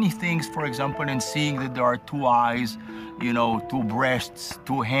at many things, for example, and seeing that there are 2 eyes, 2 breasts,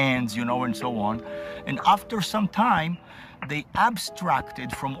 2 hands, and so on. And after some time, they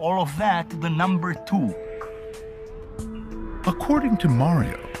abstracted from all of that the number 2. According to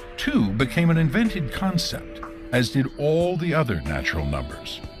Mario, 2 became an invented concept, as did all the other natural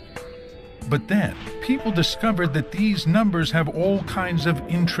numbers. But then, people discovered that these numbers have all kinds of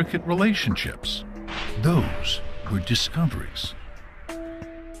intricate relationships. Those were discoveries.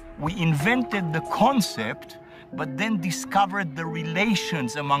 We invented the concept, but then discovered the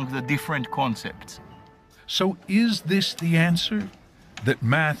relations among the different concepts. So is this the answer? That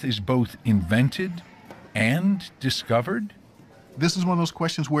math is both invented and discovered? This is one of those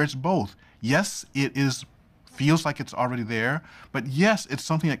questions where it's both. Yes, it feels like it's already there, but yes, it's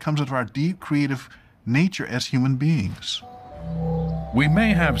something that comes out of our deep creative nature as human beings. We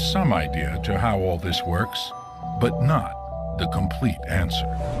may have some idea to how all this works, but not the complete answer.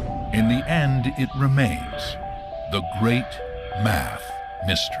 In the end, it remains the great math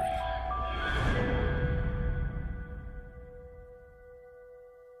mystery.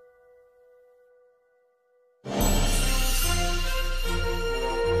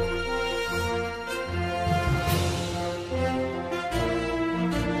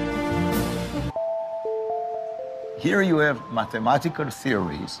 Here you have mathematical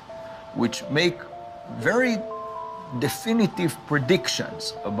theories which make very definitive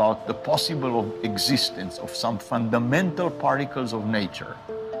predictions about the possible existence of some fundamental particles of nature.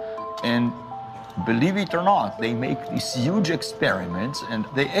 And believe it or not, they make these huge experiments and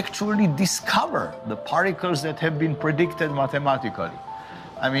they actually discover the particles that have been predicted mathematically.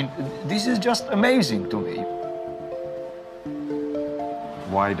 I mean, this is just amazing to me.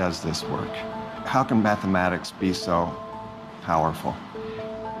 Why does this work? How can mathematics be so powerful?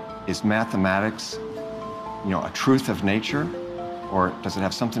 Is mathematics, a truth of nature, or does it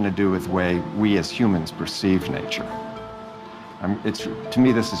have something to do with the way we as humans perceive nature? To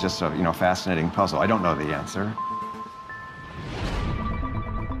me, this is just a fascinating puzzle. I don't know the answer.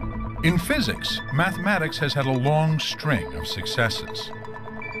 In physics, mathematics has had a long string of successes.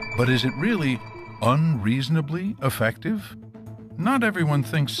 But is it really unreasonably effective? Not everyone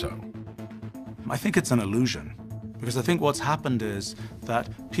thinks so. I think it's an illusion, because I think what's happened is that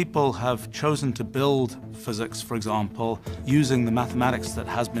people have chosen to build physics, for example, using the mathematics that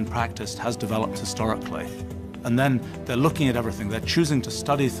has been practiced, has developed historically. And then they're looking at everything. They're choosing to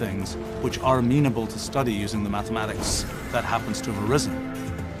study things which are amenable to study using the mathematics that happens to have arisen.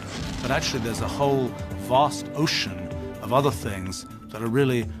 But actually, there's a whole vast ocean of other things that are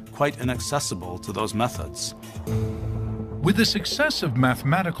really quite inaccessible to those methods. With the success of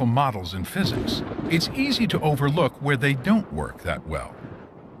mathematical models in physics, it's easy to overlook where they don't work that well,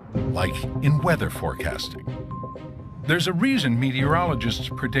 like in weather forecasting. There's a reason meteorologists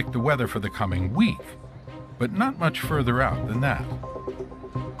predict the weather for the coming week, but not much further out than that.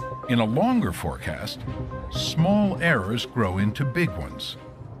 In a longer forecast, small errors grow into big ones.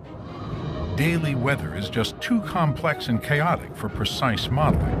 Daily weather is just too complex and chaotic for precise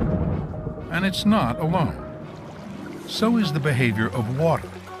modeling, and it's not alone. So is the behavior of water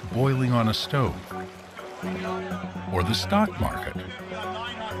boiling on a stove, or the stock market,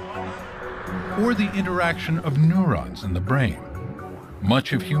 or the interaction of neurons in the brain,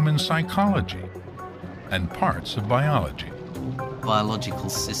 much of human psychology, and parts of biology. Biological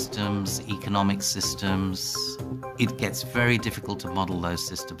systems, economic systems, it gets very difficult to model those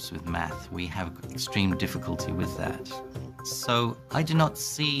systems with math. We have extreme difficulty with that. So I do not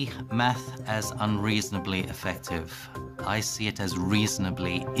see math as unreasonably effective. I see it as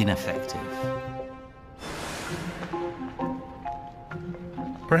reasonably ineffective.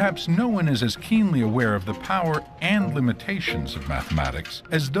 Perhaps no one is as keenly aware of the power and limitations of mathematics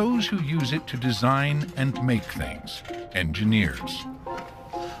as those who use it to design and make things, engineers.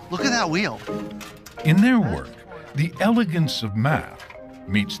 Look at that wheel. In their work, the elegance of math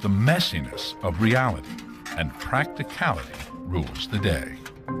meets the messiness of reality, and practicality rules the day.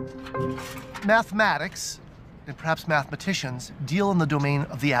 Mathematics, and perhaps mathematicians, deal in the domain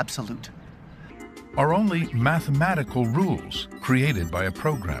of the absolute. Are only mathematical rules created by a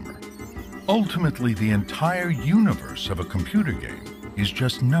programmer. Ultimately, the entire universe of a computer game is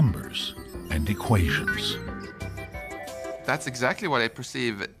just numbers and equations. That's exactly what I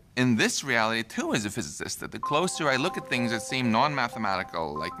perceive in this reality too as a physicist, that the closer I look at things that seem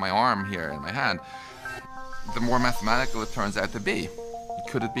non-mathematical, like my arm here in my hand, the more mathematical it turns out to be.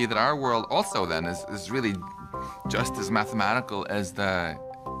 Could it be that our world also then is really just as mathematical as the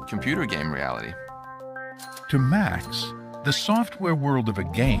computer game reality? To Max, the software world of a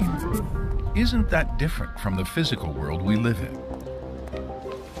game isn't that different from the physical world we live in.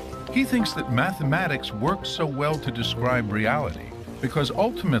 He thinks that mathematics works so well to describe reality because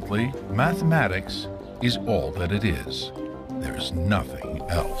ultimately mathematics is all that it is. There's nothing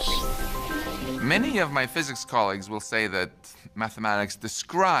else. Many of my physics colleagues will say that mathematics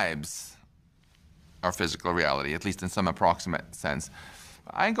describes our physical reality, at least in some approximate sense.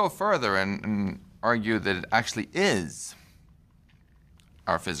 I go further and argue that it actually is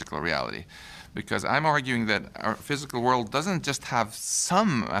our physical reality, because I'm arguing that our physical world doesn't just have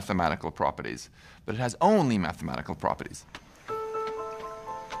some mathematical properties, but it has only mathematical properties.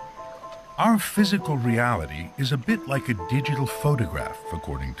 Our physical reality is a bit like a digital photograph,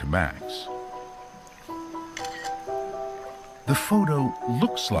 according to Max. The photo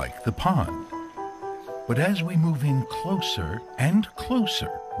looks like the pond. But as we move in closer and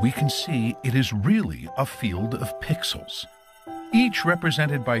closer, we can see it is really a field of pixels, each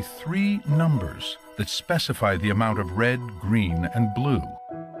represented by 3 numbers that specify the amount of red, green, and blue.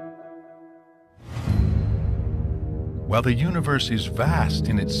 While the universe is vast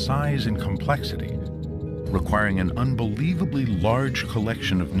in its size and complexity, requiring an unbelievably large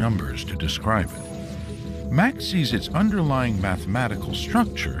collection of numbers to describe it, Max sees its underlying mathematical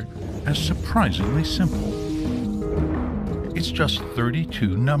structure as surprisingly simple. It's just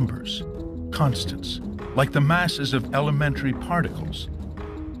 32 numbers, constants, like the masses of elementary particles,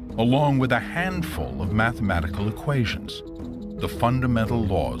 along with a handful of mathematical equations, the fundamental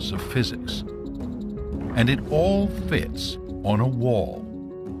laws of physics. And it all fits on a wall,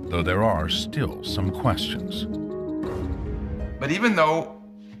 though there are still some questions. But even though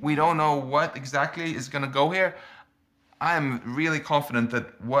we don't know what exactly is going to go here, I am really confident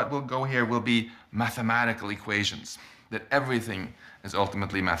that what will go here will be mathematical equations, that everything is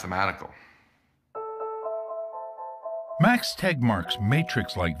ultimately mathematical. Max Tegmark's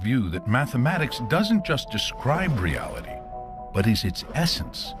matrix-like view that mathematics doesn't just describe reality, but is its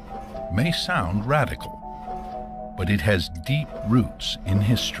essence, may sound radical, but it has deep roots in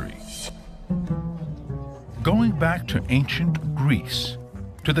history. Going back to ancient Greece,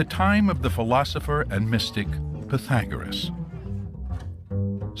 to the time of the philosopher and mystic Pythagoras.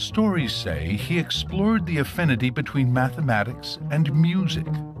 Stories say he explored the affinity between mathematics and music.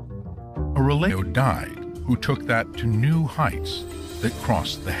 A relative died who took that to new heights that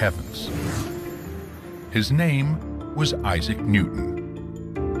crossed the heavens. His name was Isaac Newton.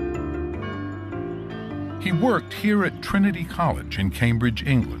 He worked here at Trinity College in Cambridge,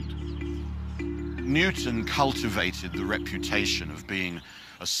 England. Newton cultivated the reputation of being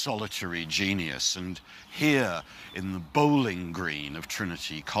a solitary genius, and here in the bowling green of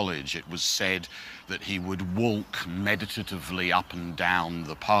Trinity College it was said that he would walk meditatively up and down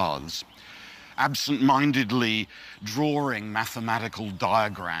the paths, absent-mindedly drawing mathematical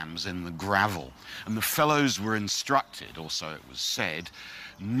diagrams in the gravel, and the fellows were instructed, or so it was said,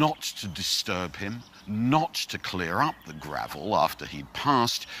 not to disturb him, not to clear up the gravel after he'd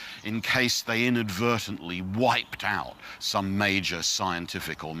passed, in case they inadvertently wiped out some major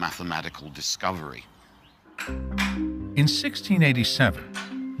scientific or mathematical discovery. In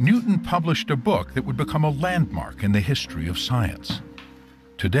 1687, Newton published a book that would become a landmark in the history of science.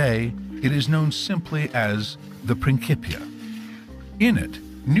 Today, it is known simply as the Principia. In it,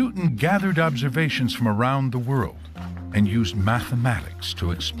 Newton gathered observations from around the world and used mathematics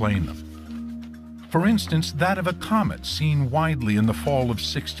to explain them. For instance, that of a comet seen widely in the fall of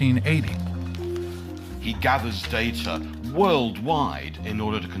 1680. He gathers data worldwide in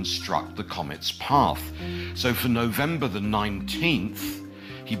order to construct the comet's path. So for November the 19th,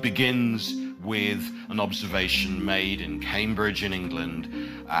 he begins with an observation made in Cambridge in England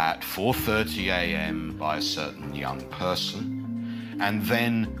at 4:30 a.m. by a certain young person, and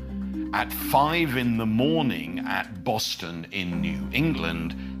then at 5 in the morning at Boston in New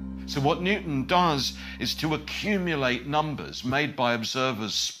England. So what Newton does is to accumulate numbers made by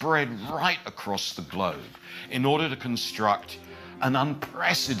observers spread right across the globe in order to construct an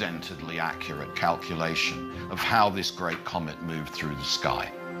unprecedentedly accurate calculation of how this great comet moved through the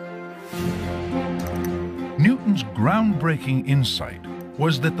sky. Newton's groundbreaking insight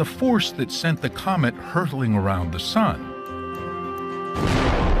was that the force that sent the comet hurtling around the sun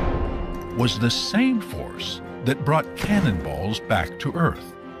was the same force that brought cannonballs back to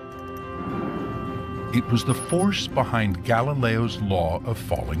Earth. It was the force behind Galileo's law of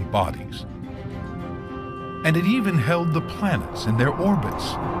falling bodies. And it even held the planets in their orbits.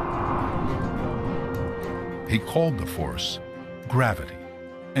 He called the force gravity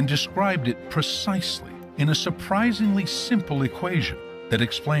and described it precisely in a surprisingly simple equation that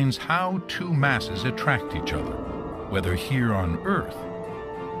explains how two masses attract each other, whether here on Earth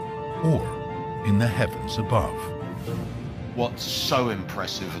or in the heavens above. What's so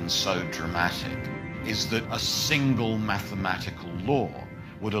impressive and so dramatic is that a single mathematical law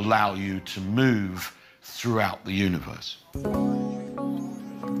would allow you to move throughout the universe.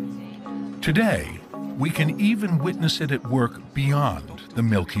 Today, we can even witness it at work beyond the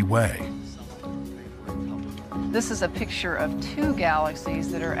Milky Way. This is a picture of 2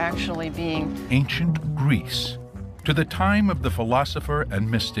 galaxies that are actually being... Ancient Greece, to the time of the philosopher and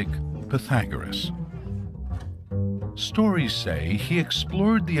mystic Pythagoras. Stories say he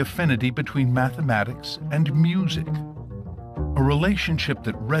explored the affinity between mathematics and music, a relationship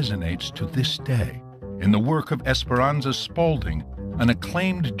that resonates to this day in the work of Esperanza Spalding, an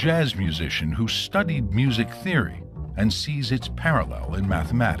acclaimed jazz musician who studied music theory and sees its parallel in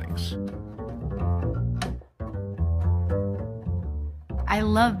mathematics. I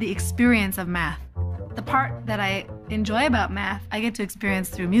love the experience of math. The part that I enjoy about math, I get to experience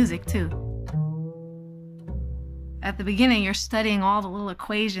through music too. At the beginning, you're studying all the little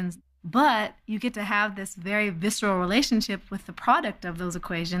equations, but you get to have this very visceral relationship with the product of those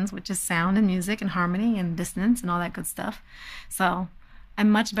equations, which is sound and music and harmony and dissonance and all that good stuff. So I'm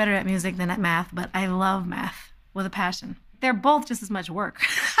much better at music than at math, but I love math with a passion. They're both just as much work.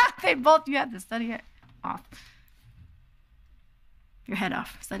 You have to study it off. Your head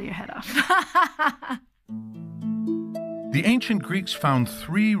off, study your head off. The ancient Greeks found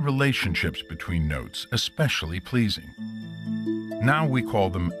 3 relationships between notes especially pleasing. Now we call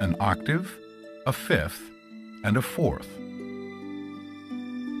them an octave, a fifth, and a fourth.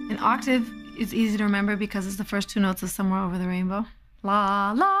 An octave is easy to remember because it's the first 2 notes of Somewhere Over the Rainbow.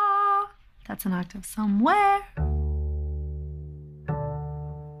 La, la, that's an octave. Somewhere.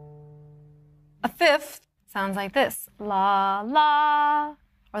 A fifth sounds like this. La, la,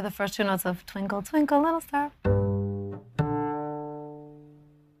 or the first 2 notes of Twinkle, Twinkle, Little Star.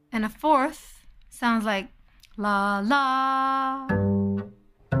 And a fourth sounds like la, la.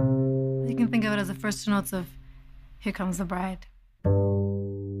 You can think of it as the first 2 notes of Here Comes the Bride.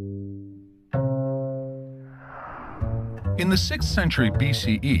 In the 6th century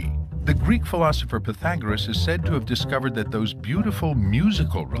BCE, the Greek philosopher Pythagoras is said to have discovered that those beautiful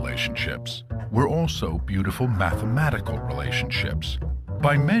musical relationships were also beautiful mathematical relationships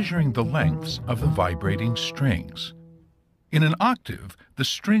by measuring the lengths of the vibrating strings. In an octave, the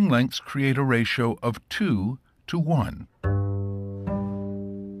string lengths create a ratio of 2 to 1.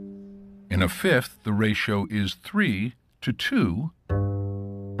 In a fifth, the ratio is 3 to 2,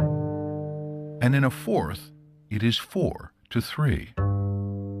 and in a fourth, it is 4 to 3.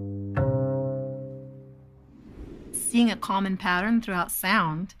 Seeing a common pattern throughout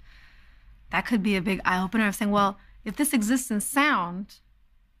sound, that could be a big eye-opener of saying, well, if this exists in sound,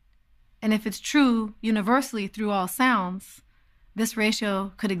 and if it's true universally through all sounds, this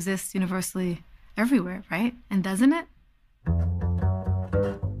ratio could exist universally everywhere, right? And doesn't it?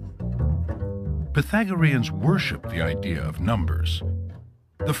 Pythagoreans worshiped the idea of numbers.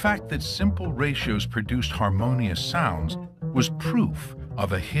 The fact that simple ratios produced harmonious sounds was proof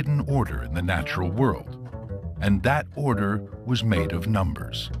of a hidden order in the natural world, and that order was made of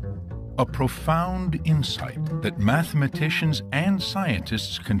numbers. A profound insight that mathematicians and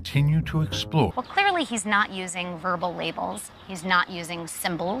scientists continue to explore. Well, clearly he's not using verbal labels. He's not using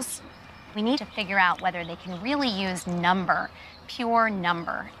symbols. We need to figure out whether they can really use number, pure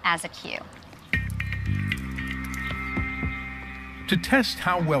number, as a cue. To test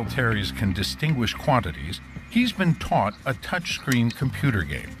how well Terry's can distinguish quantities, he's been taught a touchscreen computer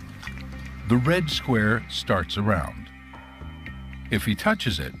game. The red square starts around. If he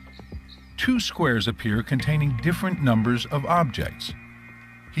touches it, 2 squares appear containing different numbers of objects.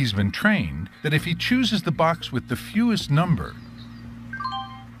 He's been trained that if he chooses the box with the fewest number,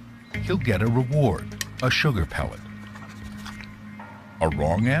 he'll get a reward, a sugar pellet. A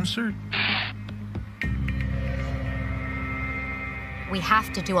wrong answer? We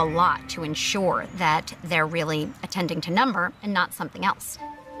have to do a lot to ensure that they're really attending to number and not something else.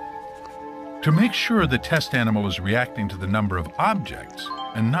 To make sure the test animal is reacting to the number of objects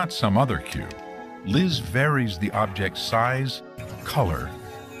and not some other cue, Liz varies the object's size, color,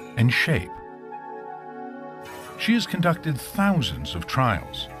 and shape. She has conducted thousands of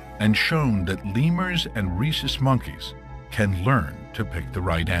trials and shown that lemurs and rhesus monkeys can learn to pick the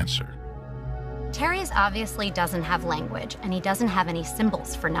right answer. Terry's obviously doesn't have language, and he doesn't have any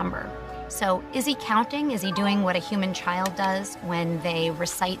symbols for number. So is he counting? Is he doing what a human child does when they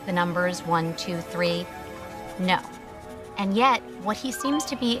recite the numbers 1, 2, 3? No. And yet, what he seems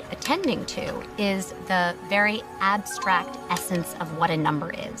to be attending to is the very abstract essence of what a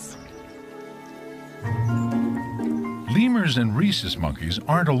number is. Lemurs and rhesus monkeys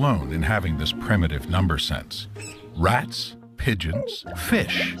aren't alone in having this primitive number sense. Rats, pigeons,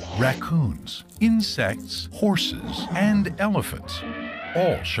 fish, raccoons, insects, horses, and elephants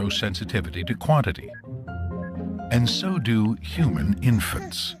all show sensitivity to quantity. And so do human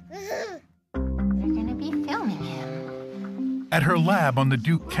infants. They're going to be filming him. At her lab on the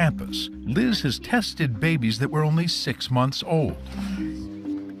Duke campus, Liz has tested babies that were only 6 months old.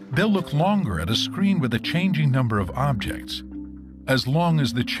 They'll look longer at a screen with a changing number of objects, as long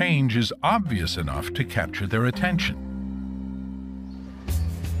as the change is obvious enough to capture their attention.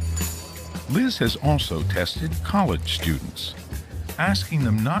 Liz has also tested college students, asking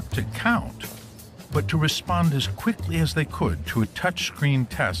them not to count, but to respond as quickly as they could to a touchscreen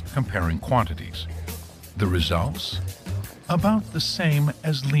test comparing quantities. The results? About the same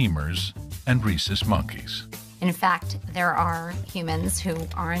as lemurs and rhesus monkeys. In fact, there are humans who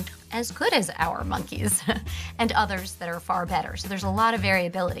aren't as good as our monkeys and others that are far better. So there's a lot of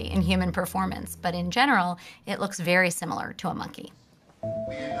variability in human performance, but in general, it looks very similar to a monkey.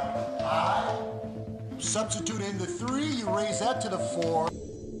 We end up with I. Substitute in the 3, you raise that to the 4.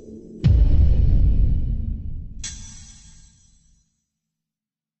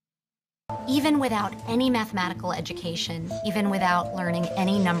 Even without any mathematical education, even without learning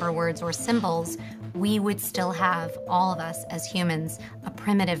any number words or symbols, we would still have, all of us as humans, a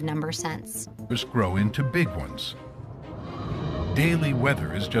primitive number sense. Grow into big ones. Daily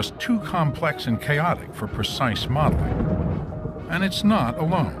weather is just too complex and chaotic for precise modeling. And it's not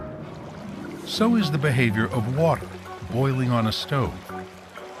alone. So is the behavior of water boiling on a stove,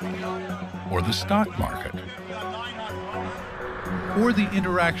 or the stock market, or the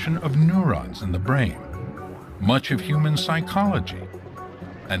interaction of neurons in the brain, much of human psychology,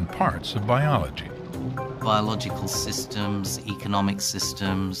 and parts of biology. Biological systems, economic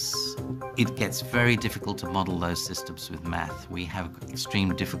systems, it gets very difficult to model those systems with math. We have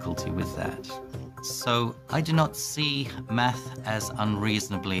extreme difficulty with that. So I do not see math as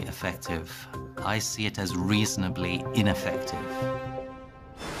unreasonably effective. I see it as reasonably ineffective.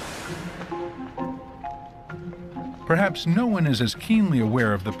 Perhaps no one is as keenly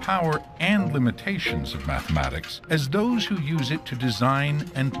aware of the power and limitations of mathematics as those who use it to design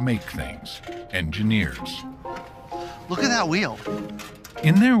and make things, engineers. Look at that wheel.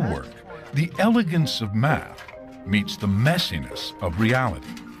 In their work, the elegance of math meets the messiness of reality,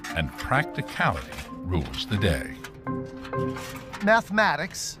 and practicality rules the day.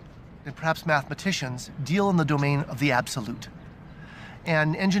 Mathematics, and perhaps mathematicians, deal in the domain of the absolute.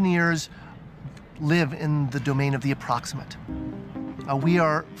 And engineers live in the domain of the approximate. We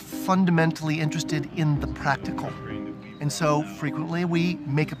are fundamentally interested in the practical. And so frequently we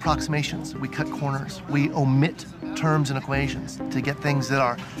make approximations, we cut corners, we omit terms and equations to get things that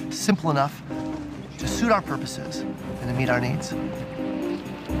are simple enough to suit our purposes and to meet our needs.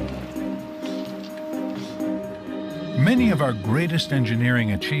 Many of our greatest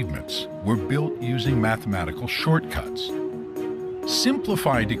engineering achievements were built using mathematical shortcuts.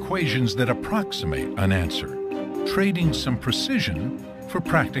 Simplified equations that approximate an answer, trading some precision for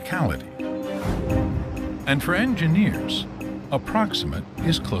practicality. And for engineers, approximate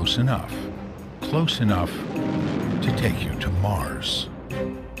is close enough to take you to Mars.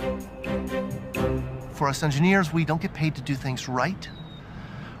 For us engineers, we don't get paid to do things right.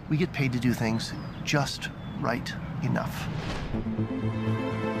 We get paid to do things just right enough.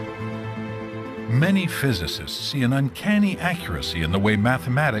 Many physicists see an uncanny accuracy in the way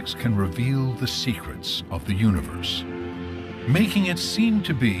mathematics can reveal the secrets of the universe, making it seem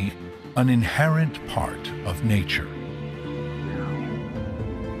to be an inherent part of nature.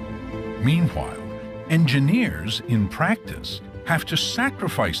 Meanwhile, engineers in practice have to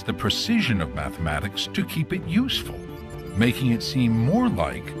sacrifice the precision of mathematics to keep it useful, making it seem more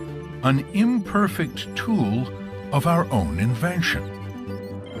like an imperfect tool of our own invention.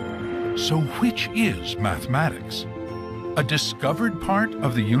 So which is mathematics? A discovered part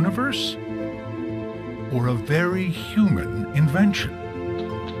of the universe? Or a very human invention?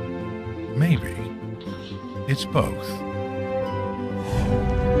 Maybe it's both.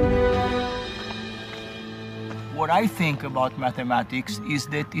 What I think about mathematics is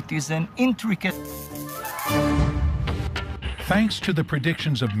that it is an intricate... Thanks to the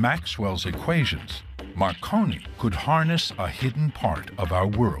predictions of Maxwell's equations, Marconi could harness a hidden part of our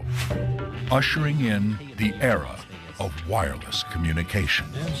world, ushering in the era of wireless communication.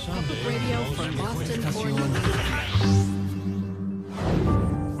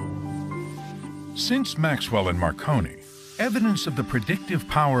 Since Maxwell and Marconi, evidence of the predictive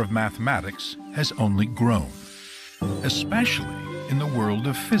power of mathematics has only grown, especially in the world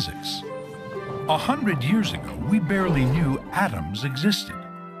of physics. 100 years ago, we barely knew atoms existed.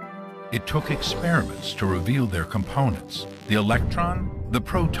 It took experiments to reveal their components, the electron, the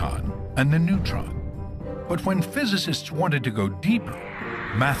proton, and the neutron. But when physicists wanted to go deeper,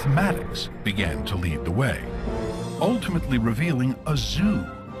 mathematics began to lead the way, ultimately revealing a zoo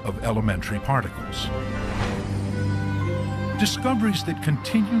of elementary particles. Discoveries that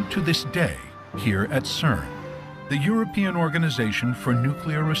continue to this day here at CERN, the European Organization for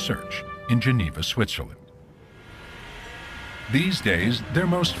Nuclear Research in Geneva, Switzerland. These days, they're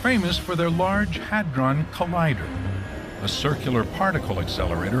most famous for their Large Hadron Collider, a circular particle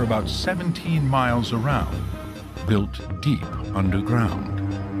accelerator about 17 miles around, built deep underground.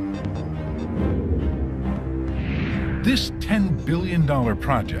 This $10 billion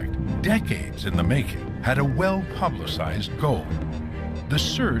project, decades in the making, had a well-publicized goal: the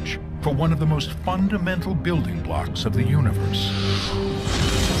search for one of the most fundamental building blocks of the universe.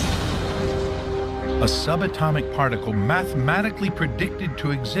 A subatomic particle mathematically predicted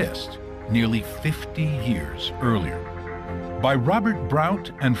to exist nearly 50 years earlier by Robert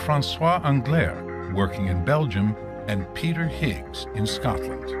Brout and François Englert, working in Belgium, and Peter Higgs in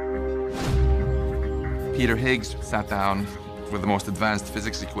Scotland. Peter Higgs sat down with the most advanced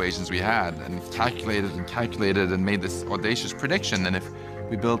physics equations we had and calculated and made this audacious prediction. And if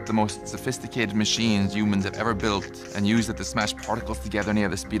we built the most sophisticated machines humans have ever built and used it to smash particles together near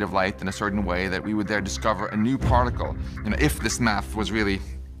the speed of light in a certain way, that we would there discover a new particle, if this math was really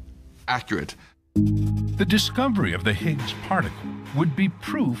accurate. The discovery of the Higgs particle would be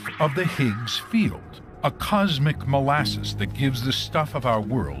proof of the Higgs field, a cosmic molasses that gives the stuff of our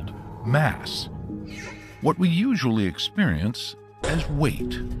world mass, what we usually experience as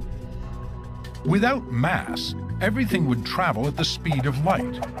weight. Without mass, everything would travel at the speed of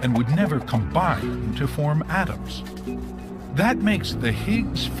light and would never combine to form atoms. That makes the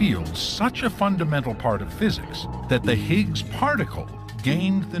Higgs field such a fundamental part of physics that the Higgs particle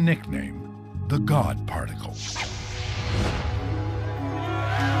gained the nickname the God particle.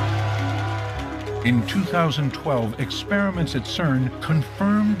 In 2012, experiments at CERN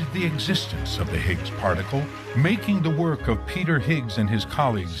confirmed the existence of the Higgs particle, making the work of Peter Higgs and his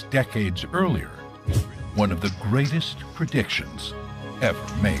colleagues decades earlier one of the greatest predictions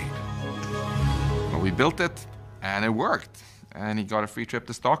ever made. Well, we built it, and it worked, and he got a free trip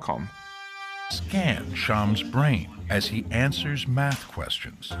to Stockholm. Scan Sham's brain as he answers math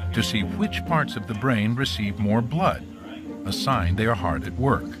questions to see which parts of the brain receive more blood, a sign they are hard at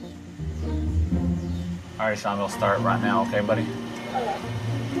work. All right, Sham, we'll start right now, okay, buddy?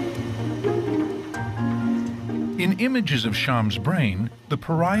 In images of Sham's brain, the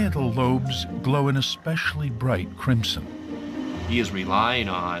parietal lobes glow an especially bright crimson. He is relying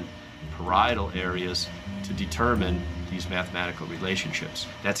on parietal areas to determine these mathematical relationships.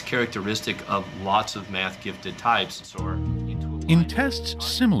 That's characteristic of lots of math-gifted types. In tests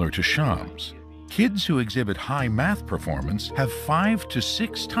similar to Sham's, kids who exhibit high math performance have 5 to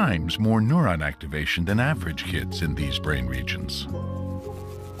 6 times more neuron activation than average kids in these brain regions.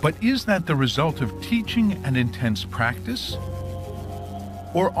 But is that the result of teaching and intense practice?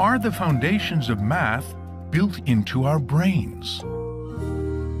 Or are the foundations of math built into our brains?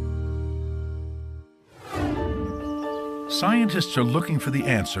 Scientists are looking for the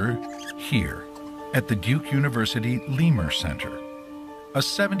answer here, at the Duke University Lemur Center, a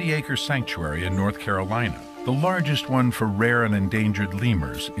 70-acre sanctuary in North Carolina, the largest one for rare and endangered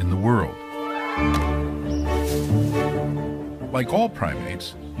lemurs in the world. Like all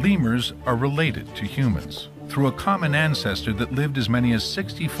primates, lemurs are related to humans through a common ancestor that lived as many as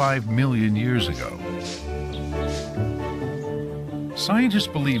 65 million years ago. Scientists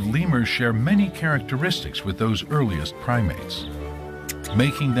believe lemurs share many characteristics with those earliest primates,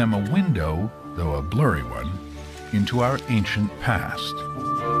 making them a window, though a blurry one, into our ancient past.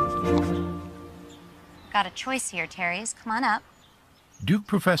 Got a choice here, Terry's. Come on up. Duke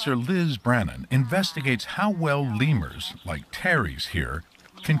professor Liz Brannon investigates how well lemurs, like Terry's here,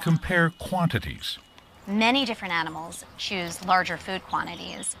 can compare quantities. Many different animals choose larger food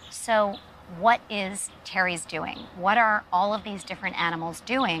quantities. So what is Terry's doing? What are all of these different animals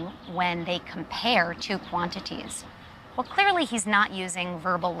doing when they compare two quantities? Well, clearly he's not using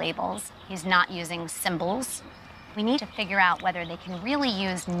verbal labels. He's not using symbols. We need to figure out whether they can really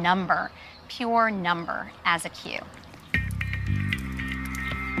use number, pure number, as a cue.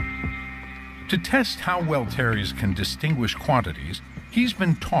 To test how well Terry's can distinguish quantities, he's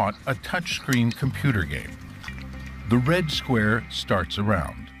been taught a touchscreen computer game. The red square starts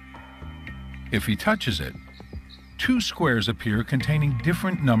around. If he touches it, 2 squares appear containing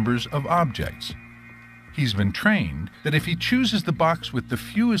different numbers of objects. He's been trained that if he chooses the box with the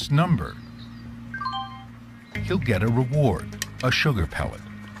fewest number, he'll get a reward, a sugar pellet.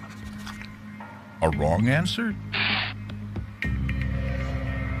 A wrong answer?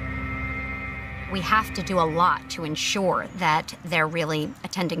 We have to do a lot to ensure that they're really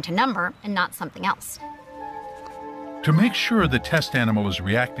attending to number and not something else. To make sure the test animal is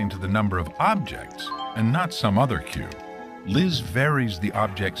reacting to the number of objects and not some other cue, Liz varies the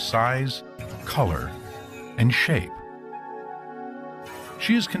object's size, color, and shape.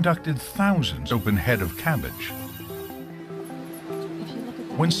 She has conducted thousands open head of cabbage.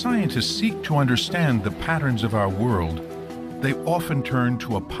 When scientists seek to understand the patterns of our world, they often turn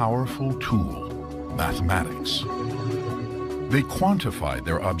to a powerful tool, mathematics. They quantify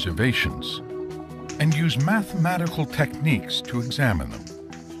their observations and use mathematical techniques to examine them,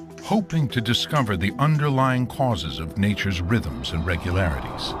 hoping to discover the underlying causes of nature's rhythms and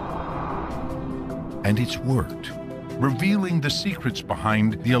regularities. And it's worked, revealing the secrets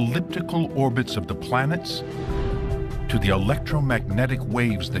behind the elliptical orbits of the planets to the electromagnetic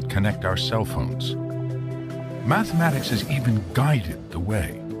waves that connect our cell phones. Mathematics has even guided the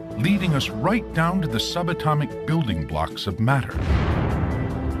way, leading us right down to the subatomic building blocks of matter.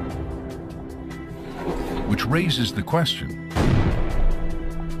 Which raises the question,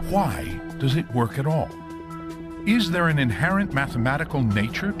 why does it work at all? Is there an inherent mathematical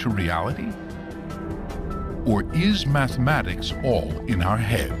nature to reality? Or is mathematics all in our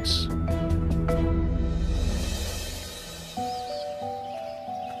heads?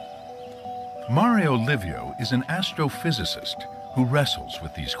 Mario Livio is an astrophysicist who wrestles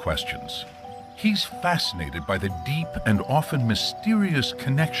with these questions. He's fascinated by the deep and often mysterious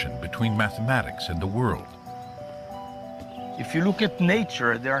connection between mathematics and the world. If you look at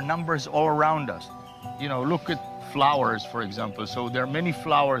nature, there are numbers all around us. You know, look at flowers, for example. So there are many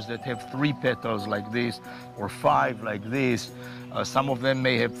flowers that have 3 petals like this, or 5 like this. Some of them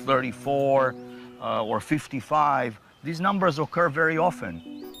may have 34 or 55. These numbers occur very often.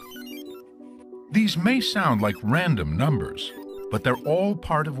 These may sound like random numbers, but they're all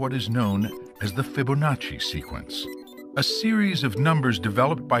part of what is known as the Fibonacci sequence, a series of numbers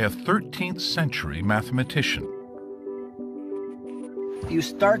developed by a 13th century mathematician. You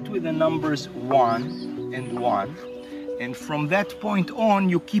start with the numbers 1 and 1, and from that point on,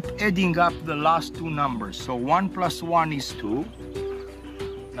 you keep adding up the last 2 numbers. So 1 plus 1 is 2.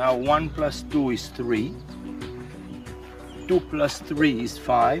 Now 1 plus 2 is 3. 2 plus 3 is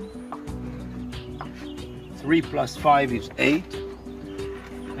 5. 3 plus 5 is 8.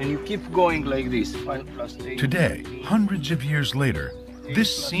 And you keep going like this, 5 plus 8. Today, hundreds of years later,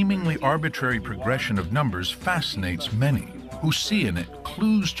 this seemingly arbitrary progression of numbers fascinates many, who see in it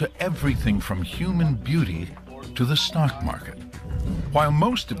clues to everything from human beauty to the stock market. While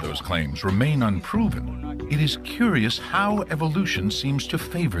most of those claims remain unproven, it is curious how evolution seems to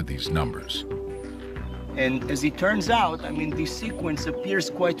favor these numbers. And as it turns out, I mean, this sequence appears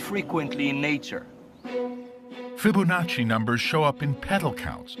quite frequently in nature. Fibonacci numbers show up in petal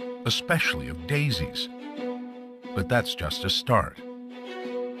counts, especially of daisies. But that's just a start.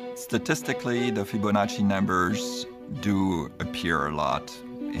 Statistically, the Fibonacci numbers do appear a lot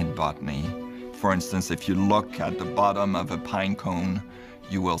in botany. For instance, if you look at the bottom of a pine cone,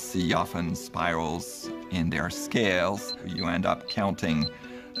 you will see often spirals in their scales. You end up counting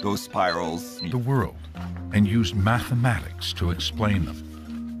those spirals. The world, and used mathematics to explain them.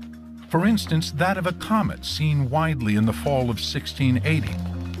 For instance, that of a comet seen widely in the fall of 1680.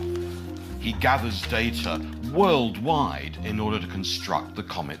 He gathers data worldwide in order to construct the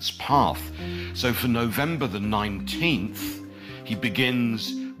comet's path. So for November the 19th, he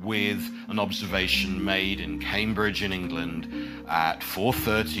begins with an observation made in Cambridge in England at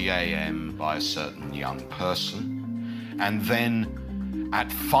 4:30 a.m. by a certain young person, and then at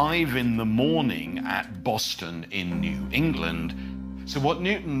 5 in the morning at Boston in New England. So what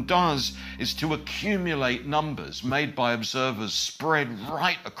Newton does is to accumulate numbers made by observers spread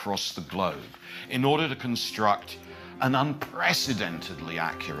right across the globe in order to construct an unprecedentedly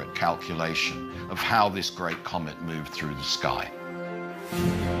accurate calculation of how this great comet moved through the sky.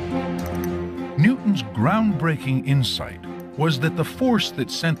 Newton's groundbreaking insight was that the force that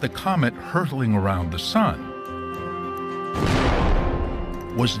sent the comet hurtling around the sun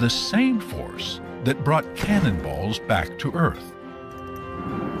was the same force that brought cannonballs back to Earth.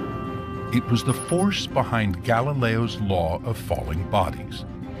 It was the force behind Galileo's law of falling bodies.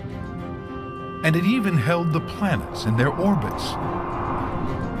 And it even held the planets in their orbits.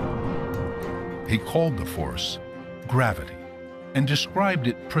 He called the force gravity and described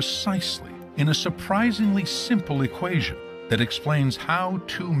it precisely in a surprisingly simple equation that explains how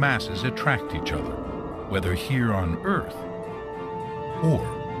two masses attract each other, whether here on Earth or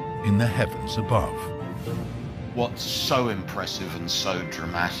in the heavens above. What's so impressive and so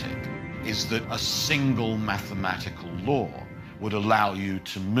dramatic is that a single mathematical law would allow you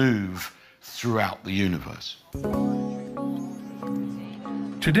to move throughout the universe.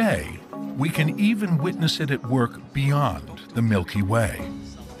 Today, we can even witness it at work beyond the Milky Way.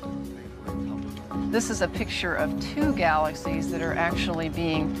 This is a picture of 2 galaxies that are actually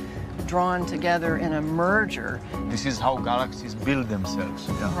being drawn together in a merger. This is how galaxies build themselves.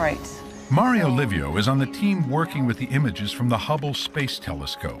 Yeah. Right. Mario Livio is on the team working with the images from the Hubble Space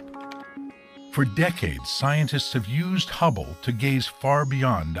Telescope. For decades, scientists have used Hubble to gaze far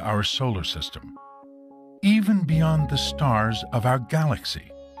beyond our solar system, even beyond the stars of our galaxy.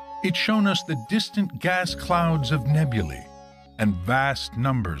 It's shown us the distant gas clouds of nebulae and vast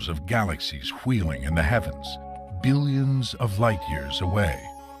numbers of galaxies wheeling in the heavens, billions of light years away.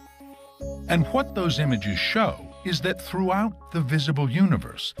 And what those images show is that throughout the visible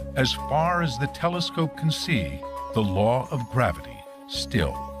universe, as far as the telescope can see, the law of gravity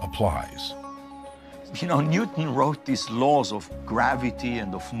still applies. You know, Newton wrote these laws of gravity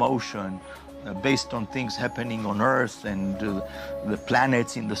and of motion based on things happening on Earth and the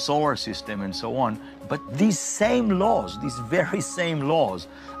planets in the solar system and so on. But these same laws, these very same laws,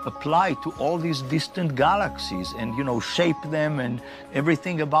 apply to all these distant galaxies and, you know, shape them, and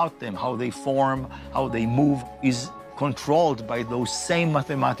everything about them, how they form, how they move, is controlled by those same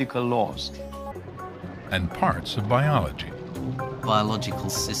mathematical laws. And parts of biology. Biological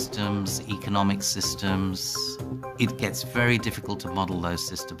systems, economic systems, it gets very difficult to model those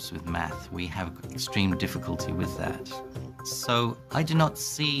systems with math. We have extreme difficulty with that. So I do not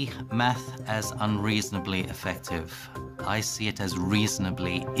see math as unreasonably effective. I see it as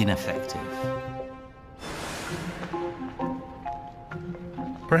reasonably ineffective.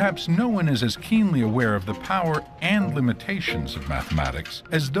 Perhaps no one is as keenly aware of the power and limitations of mathematics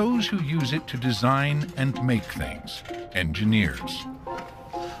as those who use it to design and make things, engineers.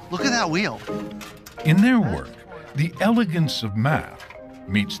 Look at that wheel. In their work, the elegance of math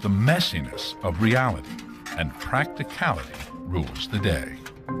meets the messiness of reality, and practicality rules the day.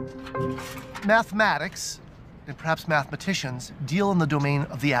 Mathematics, and perhaps mathematicians, deal in the domain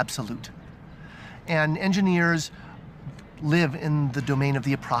of the absolute. And engineers live in the domain of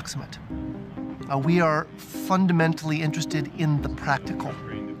the approximate. We are fundamentally interested in the practical.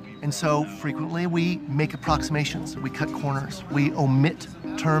 And so frequently we make approximations, we cut corners, we omit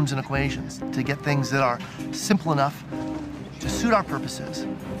terms and equations to get things that are simple enough to suit our purposes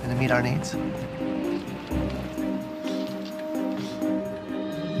and to meet our needs.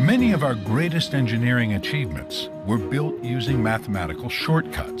 Many of our greatest engineering achievements were built using mathematical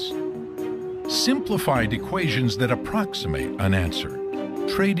shortcuts. Simplified equations that approximate an answer,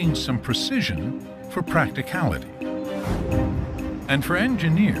 trading some precision for practicality. And for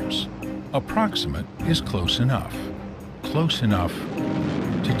engineers, approximate is close enough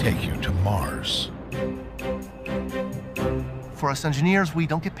to take you to Mars. For us engineers, we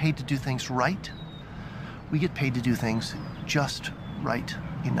don't get paid to do things right. We get paid to do things just right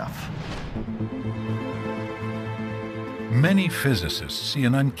enough. Many physicists see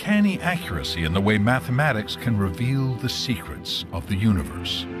an uncanny accuracy in the way mathematics can reveal the secrets of the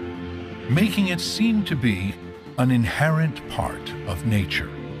universe, making it seem to be an inherent part of nature.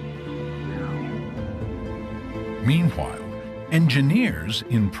 Meanwhile, engineers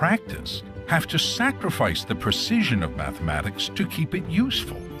in practice have to sacrifice the precision of mathematics to keep it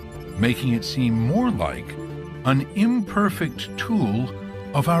useful, making it seem more like an imperfect tool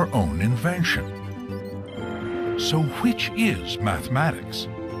of our own invention. So which is mathematics?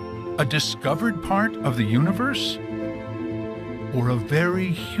 A discovered part of the universe? Or a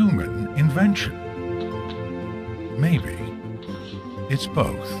very human invention? Maybe it's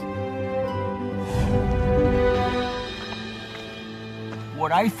both.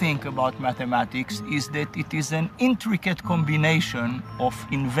 What I think about mathematics is that it is an intricate combination of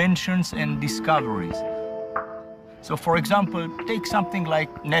inventions and discoveries. So for example, take something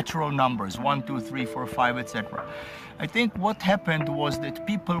like natural numbers, 1, 2, 3, 4, 5, etc. I think what happened was that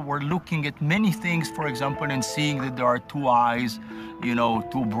people were looking at many things, for example, and seeing that there are 2 eyes, you know,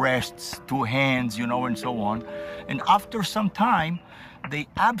 2 breasts, 2 hands, you know, and so on. And after some time, they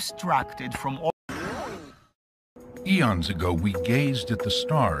abstracted from all. Eons ago, we gazed at the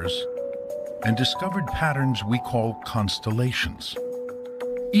stars and discovered patterns we call constellations,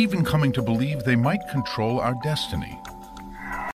 even coming to believe they might control our destiny.